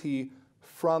charity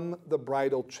from the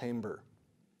bridal chamber.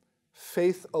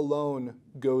 Faith alone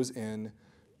goes in,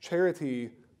 charity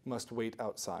must wait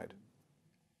outside.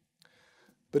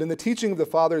 But in the teaching of the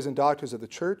fathers and doctors of the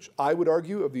church, I would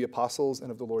argue of the apostles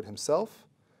and of the Lord himself,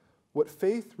 what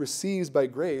faith receives by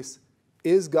grace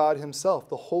is God himself,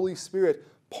 the Holy Spirit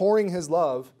pouring his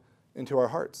love into our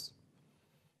hearts.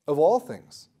 Of all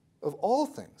things,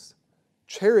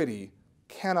 charity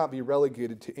cannot be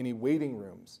relegated to any waiting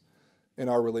rooms in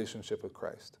our relationship with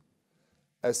Christ.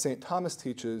 As St. Thomas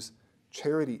teaches,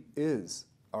 charity is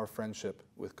our friendship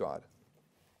with God.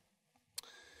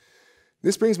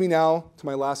 This brings me now to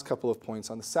my last couple of points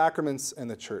on the sacraments and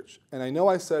the church. And I know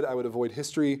I said I would avoid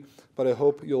history, but I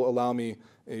hope you'll allow me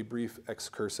a brief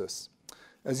excursus.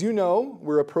 As you know,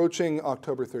 we're approaching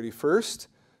October 31st,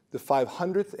 the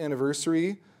 500th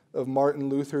anniversary of Martin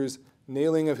Luther's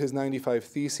nailing of his 95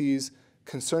 Theses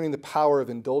concerning the power of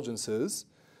indulgences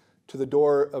to the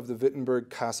door of the Wittenberg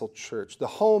Castle Church, the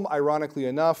home, ironically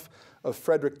enough, of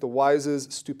Frederick the Wise's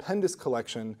stupendous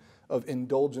collection of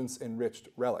indulgence-enriched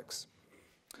relics.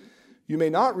 You may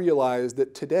not realize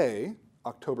that today,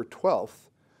 October 12th,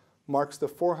 marks the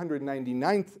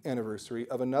 499th anniversary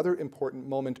of another important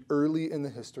moment early in the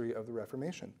history of the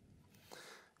Reformation.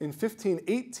 In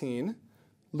 1518,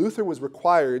 Luther was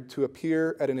required to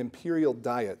appear at an imperial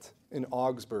diet in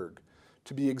Augsburg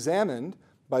to be examined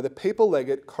by the papal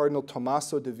legate Cardinal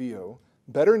Tommaso de Vio,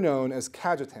 better known as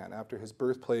Cajetan after his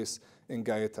birthplace in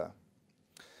Gaeta.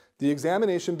 The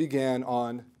examination began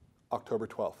on October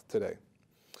 12th, today.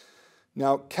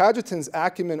 Now, Cajetan's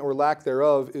acumen or lack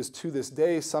thereof is to this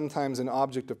day sometimes an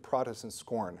object of Protestant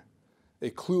scorn.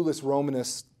 A clueless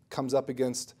Romanist comes up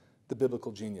against the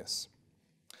biblical genius.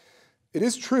 It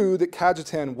is true that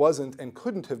Cajetan wasn't and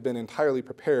couldn't have been entirely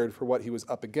prepared for what he was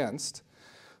up against,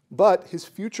 but his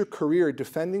future career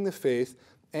defending the faith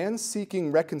and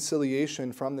seeking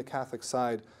reconciliation from the Catholic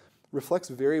side reflects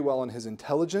very well on his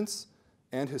intelligence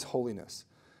and his holiness.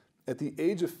 At the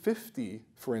age of 50,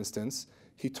 for instance,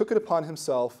 he took it upon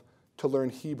himself to learn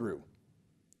Hebrew,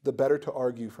 the better to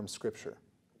argue from Scripture.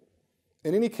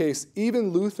 In any case, even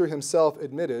Luther himself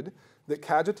admitted that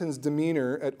Cajetan's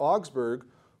demeanor at Augsburg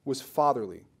was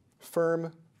fatherly,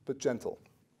 firm but gentle.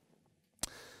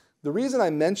 The reason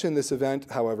I mention this event,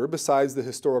 however, besides the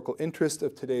historical interest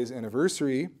of today's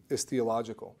anniversary, is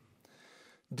theological.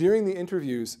 During the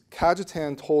interviews,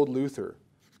 Cajetan told Luther,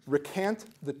 "Recant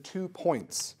the 2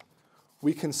 points.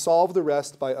 We can solve the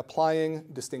rest by applying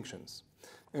distinctions."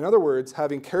 In other words,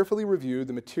 having carefully reviewed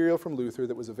the material from Luther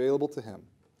that was available to him,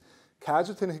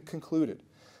 Cajetan had concluded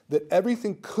that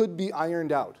everything could be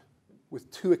ironed out with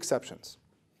 2 exceptions.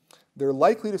 They're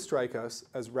likely to strike us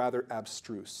as rather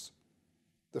abstruse.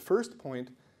 The first point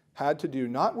had to do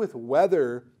not with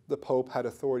whether the Pope had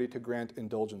authority to grant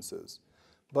indulgences,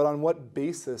 but on what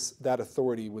basis that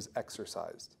authority was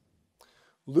exercised.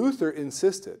 Luther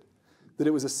insisted that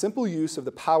it was a simple use of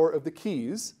the power of the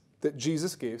keys that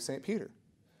Jesus gave St. Peter.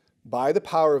 By the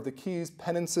power of the keys,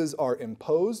 penances are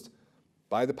imposed.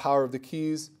 By the power of the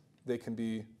keys, they can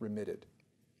be remitted.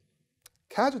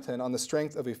 Cajetan, on the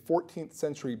strength of a 14th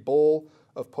century bull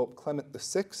of Pope Clement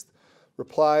VI,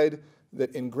 replied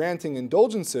that in granting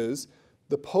indulgences,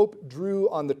 the Pope drew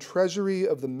on the treasury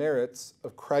of the merits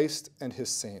of Christ and his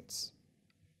saints.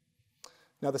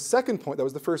 Now the second point, that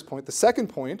was the first point. The second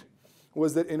point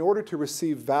was that in order to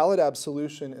receive valid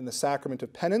absolution in the sacrament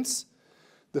of penance,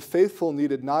 the faithful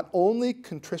needed not only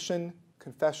contrition,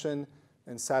 confession,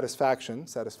 and satisfaction,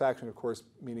 of course,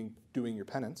 meaning doing your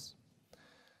penance,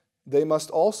 they must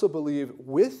also believe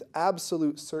with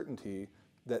absolute certainty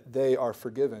that they are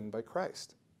forgiven by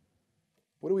Christ.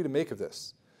 What are we to make of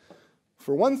this?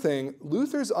 For one thing,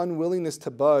 Luther's unwillingness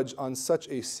to budge on such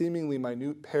a seemingly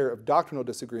minute pair of doctrinal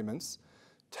disagreements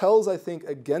tells, I think,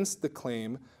 against the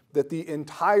claim that the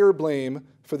entire blame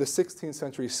for the 16th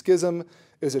century schism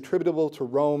is attributable to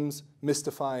Rome's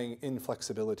mystifying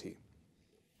inflexibility.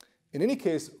 In any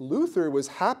case, Luther was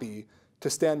happy to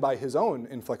stand by his own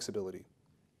inflexibility.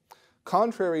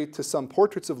 Contrary to some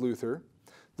portraits of Luther,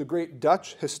 the great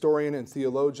Dutch historian and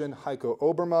theologian Heiko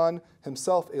Obermann,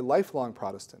 himself a lifelong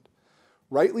Protestant,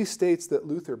 rightly states that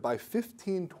Luther, by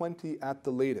 1520 at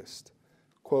the latest,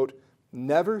 quote,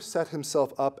 never set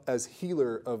himself up as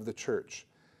healer of the church,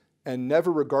 and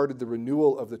never regarded the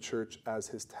renewal of the church as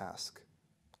his task,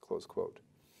 close quote.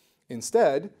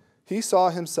 Instead, he saw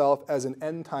himself as an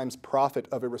end times prophet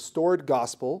of a restored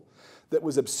gospel that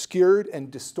was obscured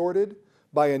and distorted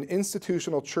by an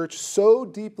institutional church so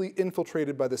deeply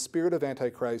infiltrated by the spirit of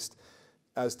Antichrist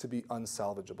as to be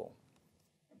unsalvageable.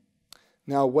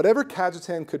 Now, whatever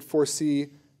Cajetan could foresee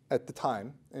at the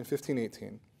time, in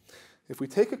 1518, if we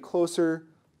take a closer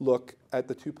look at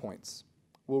the 2 points,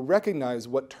 we'll recognize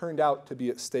what turned out to be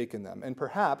at stake in them, and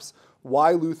perhaps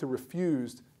why Luther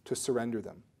refused to surrender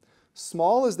them.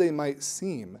 Small as they might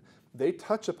seem, they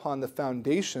touch upon the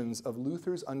foundations of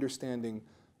Luther's understanding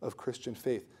of Christian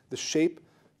faith, the shape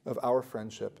of our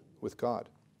friendship with God.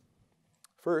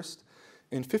 First,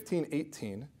 in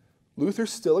 1518, Luther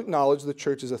still acknowledged the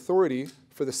church's authority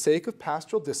for the sake of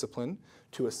pastoral discipline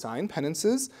to assign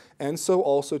penances and so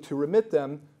also to remit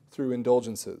them through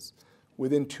indulgences.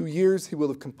 Within 2 years, he will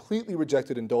have completely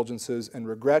rejected indulgences and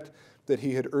regret that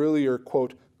he had earlier,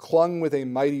 quote, clung with a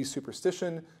mighty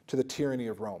superstition to the tyranny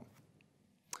of Rome.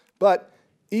 But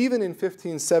even in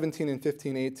 1517 and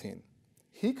 1518,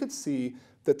 he could see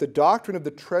that the doctrine of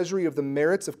the treasury of the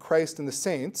merits of Christ and the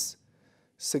saints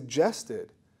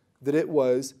suggested that it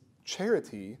was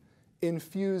charity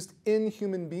infused in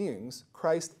human beings,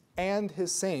 Christ and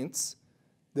his saints,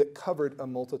 that covered a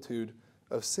multitude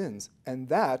of sins. And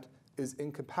that is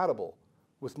incompatible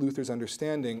with Luther's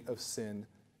understanding of sin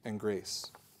and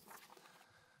grace.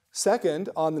 Second,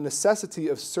 on the necessity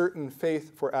of certain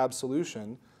faith for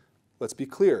absolution, let's be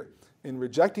clear. In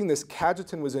rejecting this,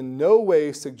 Cajetan was in no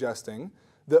way suggesting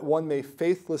that one may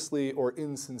faithlessly or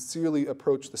insincerely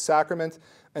approach the sacrament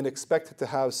and expect it to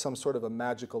have some sort of a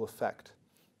magical effect.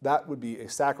 That would be a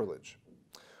sacrilege.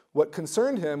 What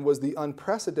concerned him was the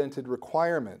unprecedented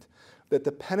requirement that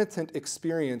the penitent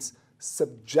experience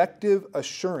subjective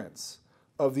assurance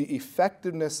of the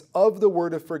effectiveness of the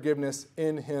word of forgiveness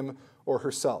in him or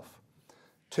herself.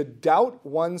 To doubt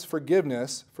one's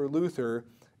forgiveness, for Luther,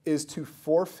 is to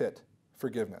forfeit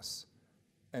forgiveness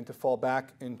and to fall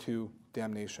back into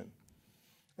damnation.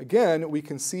 Again, we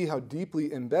can see how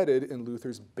deeply embedded in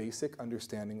Luther's basic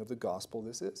understanding of the gospel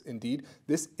this is. Indeed,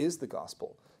 this is the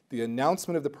gospel, the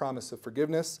announcement of the promise of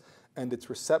forgiveness and its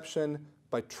reception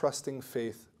by trusting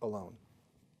faith alone.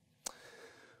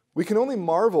 We can only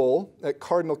marvel at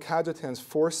Cardinal Cajetan's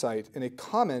foresight in a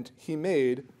comment he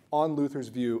made on Luther's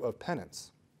view of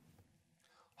penance.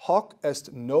 Hoc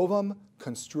est novum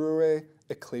construere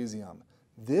ecclesiam.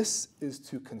 This is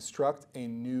to construct a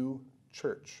new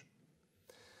church.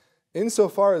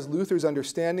 Insofar as Luther's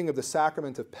understanding of the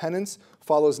sacrament of penance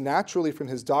follows naturally from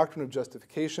his doctrine of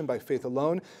justification by faith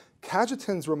alone,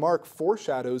 Cajetan's remark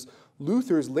foreshadows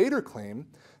Luther's later claim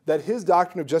that his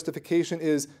doctrine of justification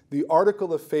is the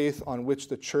article of faith on which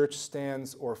the church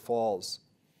stands or falls.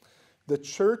 The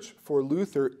church, for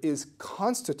Luther, is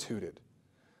constituted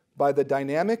by the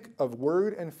dynamic of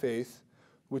word and faith,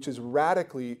 which is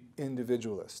radically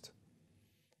individualist.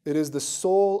 It is the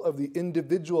soul of the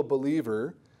individual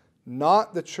believer,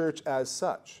 not the church as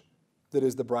such, that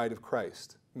is the bride of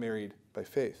Christ, married by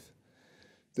faith.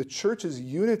 The church's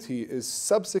unity is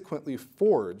subsequently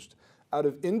forged out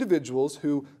of individuals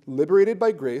who, liberated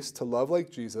by grace to love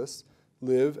like Jesus,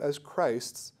 live as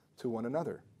Christs to one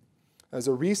another. As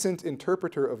a recent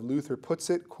interpreter of Luther puts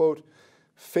it, quote,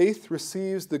 faith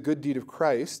receives the good deed of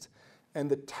Christ, and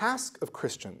the task of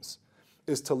Christians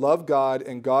is to love God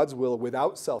and God's will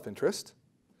without self-interest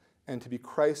and to be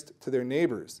Christ to their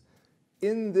neighbors.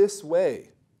 In this way,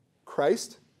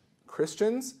 Christ,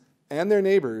 Christians, and their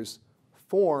neighbors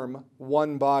form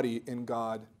one body in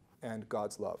God and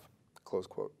God's love. Close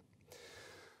quote.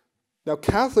 Now,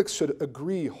 Catholics should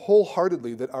agree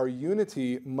wholeheartedly that our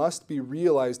unity must be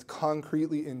realized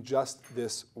concretely in just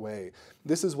this way.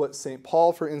 This is what St.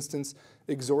 Paul, for instance,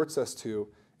 exhorts us to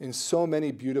in so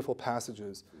many beautiful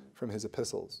passages from his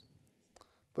epistles.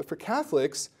 But for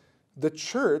Catholics, the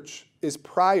church is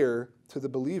prior to the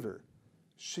believer.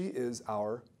 She is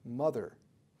our mother.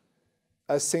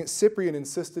 As St. Cyprian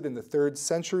insisted in the 3rd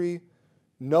century,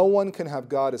 no one can have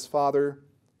God as Father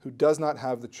who does not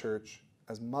have the church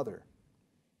as mother.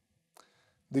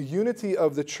 The unity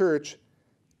of the church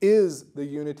is the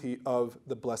unity of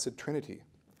the Blessed Trinity,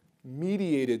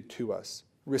 mediated to us,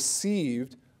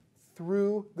 received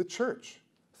through the church,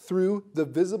 through the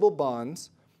visible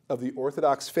bonds of the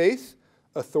Orthodox faith,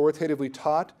 authoritatively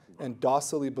taught and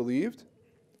docilely believed,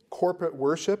 corporate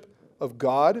worship of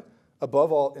God,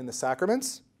 above all in the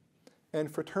sacraments, and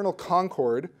fraternal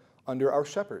concord under our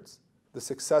shepherds, the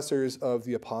successors of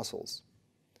the apostles.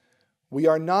 We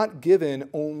are not given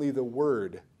only the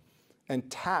word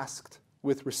and tasked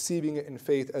with receiving it in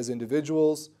faith as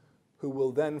individuals who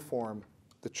will then form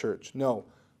the church. No,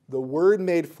 the Word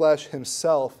made flesh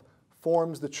himself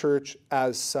forms the church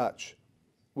as such,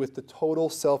 with the total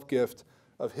self-gift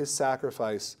of his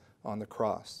sacrifice on the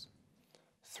cross.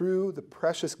 Through the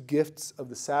precious gifts of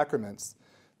the sacraments,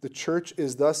 the church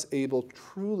is thus able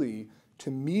truly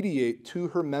to mediate to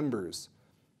her members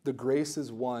the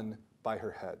graces won by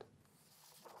her head.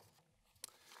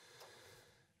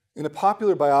 In a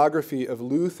popular biography of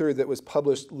Luther that was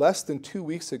published less than 2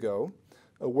 weeks ago,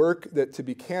 a work that, to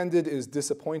be candid, is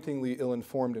disappointingly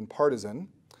ill-informed and partisan,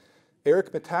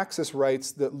 Eric Metaxas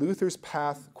writes that Luther's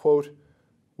path, quote,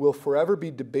 will forever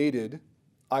be debated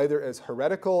either as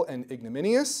heretical and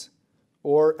ignominious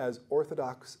or as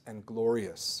orthodox and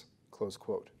glorious, close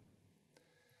quote.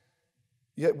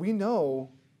 Yet we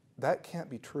know that can't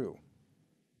be true.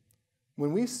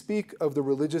 When we speak of the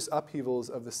religious upheavals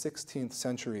of the 16th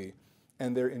century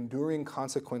and their enduring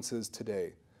consequences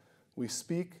today, we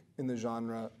speak in the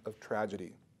genre of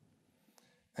tragedy.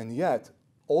 And yet,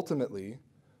 ultimately,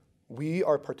 we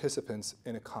are participants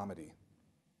in a comedy,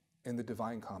 in the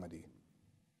divine comedy.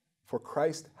 For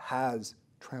Christ has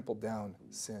trampled down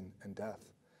sin and death.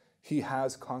 He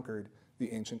has conquered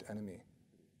the ancient enemy.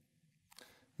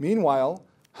 Meanwhile,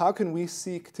 how can we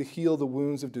seek to heal the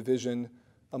wounds of division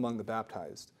among the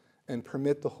baptized and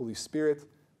permit the Holy Spirit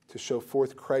to show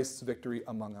forth Christ's victory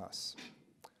among us?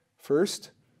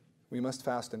 First, we must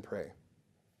fast and pray.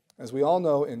 As we all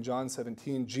know, in John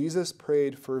 17, Jesus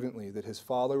prayed fervently that his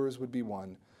followers would be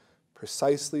one,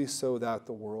 precisely so that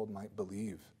the world might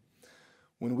believe.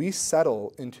 When we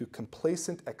settle into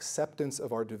complacent acceptance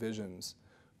of our divisions,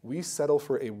 we settle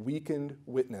for a weakened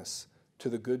witness to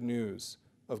the good news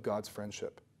of God's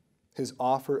friendship, his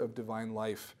offer of divine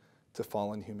life to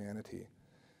fallen humanity.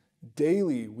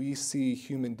 Daily, we see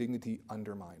human dignity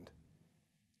undermined.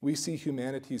 We see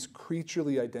humanity's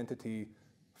creaturely identity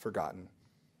forgotten.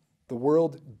 The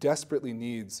world desperately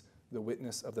needs the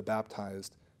witness of the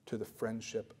baptized to the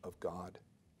friendship of God.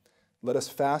 Let us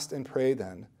fast and pray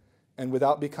then, and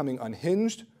without becoming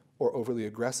unhinged or overly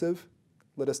aggressive,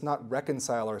 let us not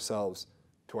reconcile ourselves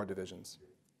to our divisions.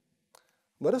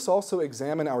 Let us also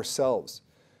examine ourselves.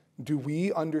 Do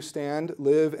we understand,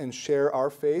 live, and share our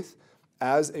faith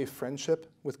as a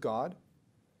friendship with God?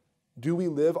 Do we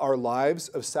live our lives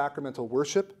of sacramental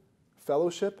worship,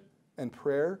 fellowship, and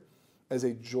prayer as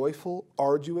a joyful,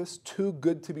 arduous, too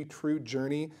good to be true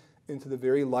journey into the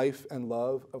very life and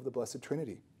love of the Blessed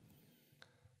Trinity?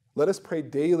 Let us pray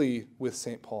daily with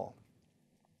St. Paul.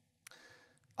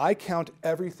 I count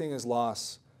everything as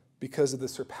loss because of the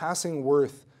surpassing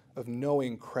worth of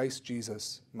knowing Christ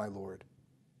Jesus, my Lord.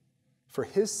 For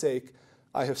his sake,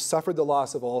 I have suffered the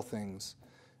loss of all things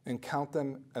and count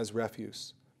them as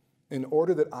refuse, in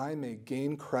order that I may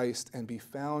gain Christ and be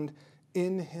found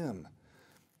in him,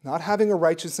 not having a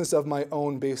righteousness of my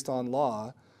own based on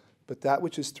law, but that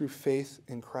which is through faith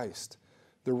in Christ,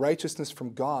 the righteousness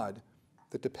from God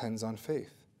that depends on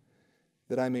faith,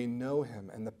 that I may know him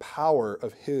and the power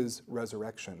of his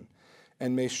resurrection,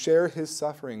 and may share his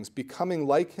sufferings, becoming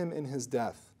like him in his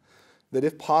death, that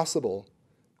if possible,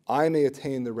 I may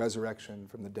attain the resurrection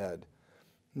from the dead.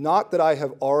 Not that I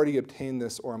have already obtained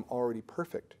this or am already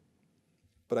perfect,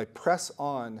 but I press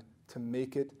on to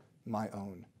make it my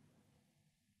own,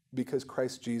 because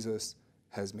Christ Jesus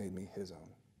has made me his own.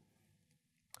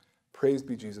 Praised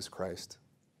be Jesus Christ,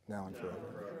 now and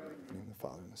forever. In the name of the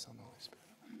Father, and the Son, and the Holy Spirit.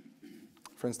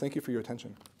 Friends, thank you for your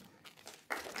attention.